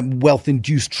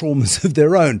wealth-induced traumas of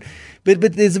their own.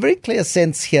 But there's a very clear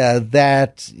sense here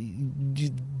that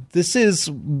this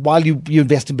is, while you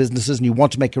invest in businesses and you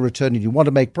want to make a return and you want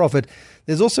to make profit,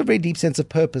 there's also a very deep sense of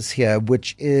purpose here,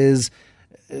 which is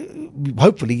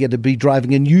hopefully going to be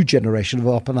driving a new generation of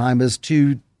Oppenheimers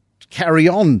to carry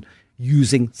on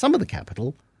using some of the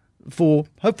capital for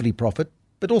hopefully profit,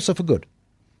 but also for good.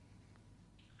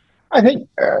 I think,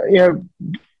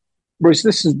 Bruce,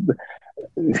 this is,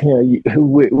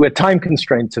 we're time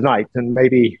constrained tonight, and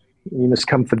maybe you must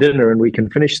come for dinner and we can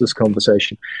finish this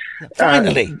conversation.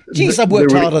 Finally. Geez, I've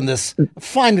worked hard on this.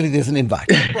 Finally, there's an invite.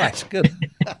 Right, good.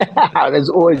 There's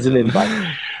always an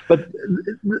invite. But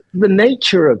the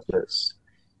nature of this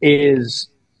is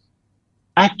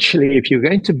actually, if you're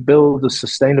going to build a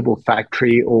sustainable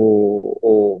factory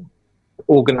or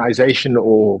organization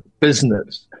or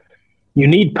business, you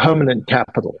need permanent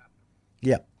capital.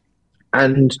 Yeah.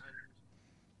 And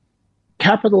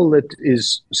capital that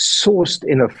is sourced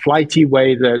in a flighty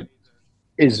way, that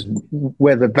is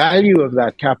where the value of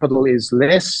that capital is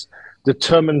less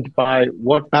determined by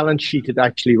what balance sheet it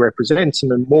actually represents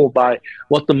and then more by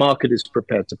what the market is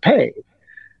prepared to pay,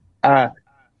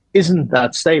 isn't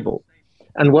that stable.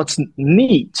 And what's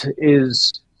neat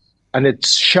is, and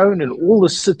it's shown in all the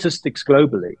statistics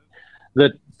globally,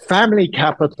 that family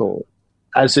capital,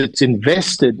 as it's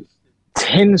invested,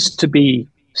 tends to be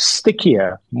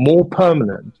stickier, more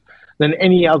permanent than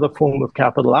any other form of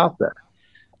capital out there.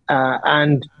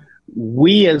 And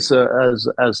we as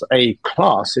a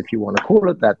class, if you want to call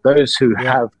it that, those who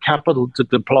have capital to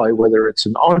deploy, whether it's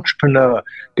an entrepreneur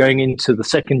going into the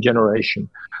second generation,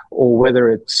 or whether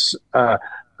it's a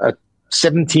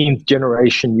 17th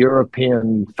generation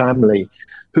European family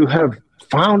who have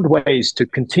found ways to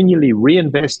continually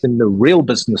reinvest in the real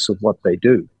business of what they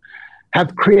do,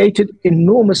 have created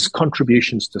enormous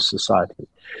contributions to society.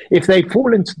 If they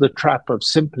fall into the trap of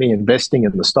simply investing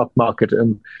in the stock market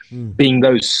and being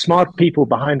those smart people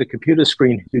behind a computer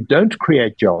screen who don't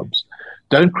create jobs,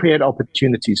 don't create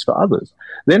opportunities for others,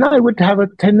 then I would have a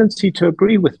tendency to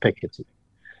agree with Piketty.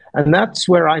 And that's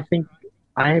where I think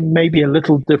I may be a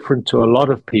little different to a lot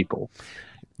of people.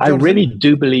 Jonathan, I really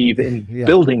do believe in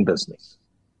building business.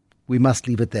 We must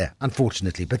leave it there,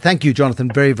 unfortunately. But thank you, Jonathan,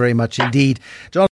 very, very much indeed. Jonathan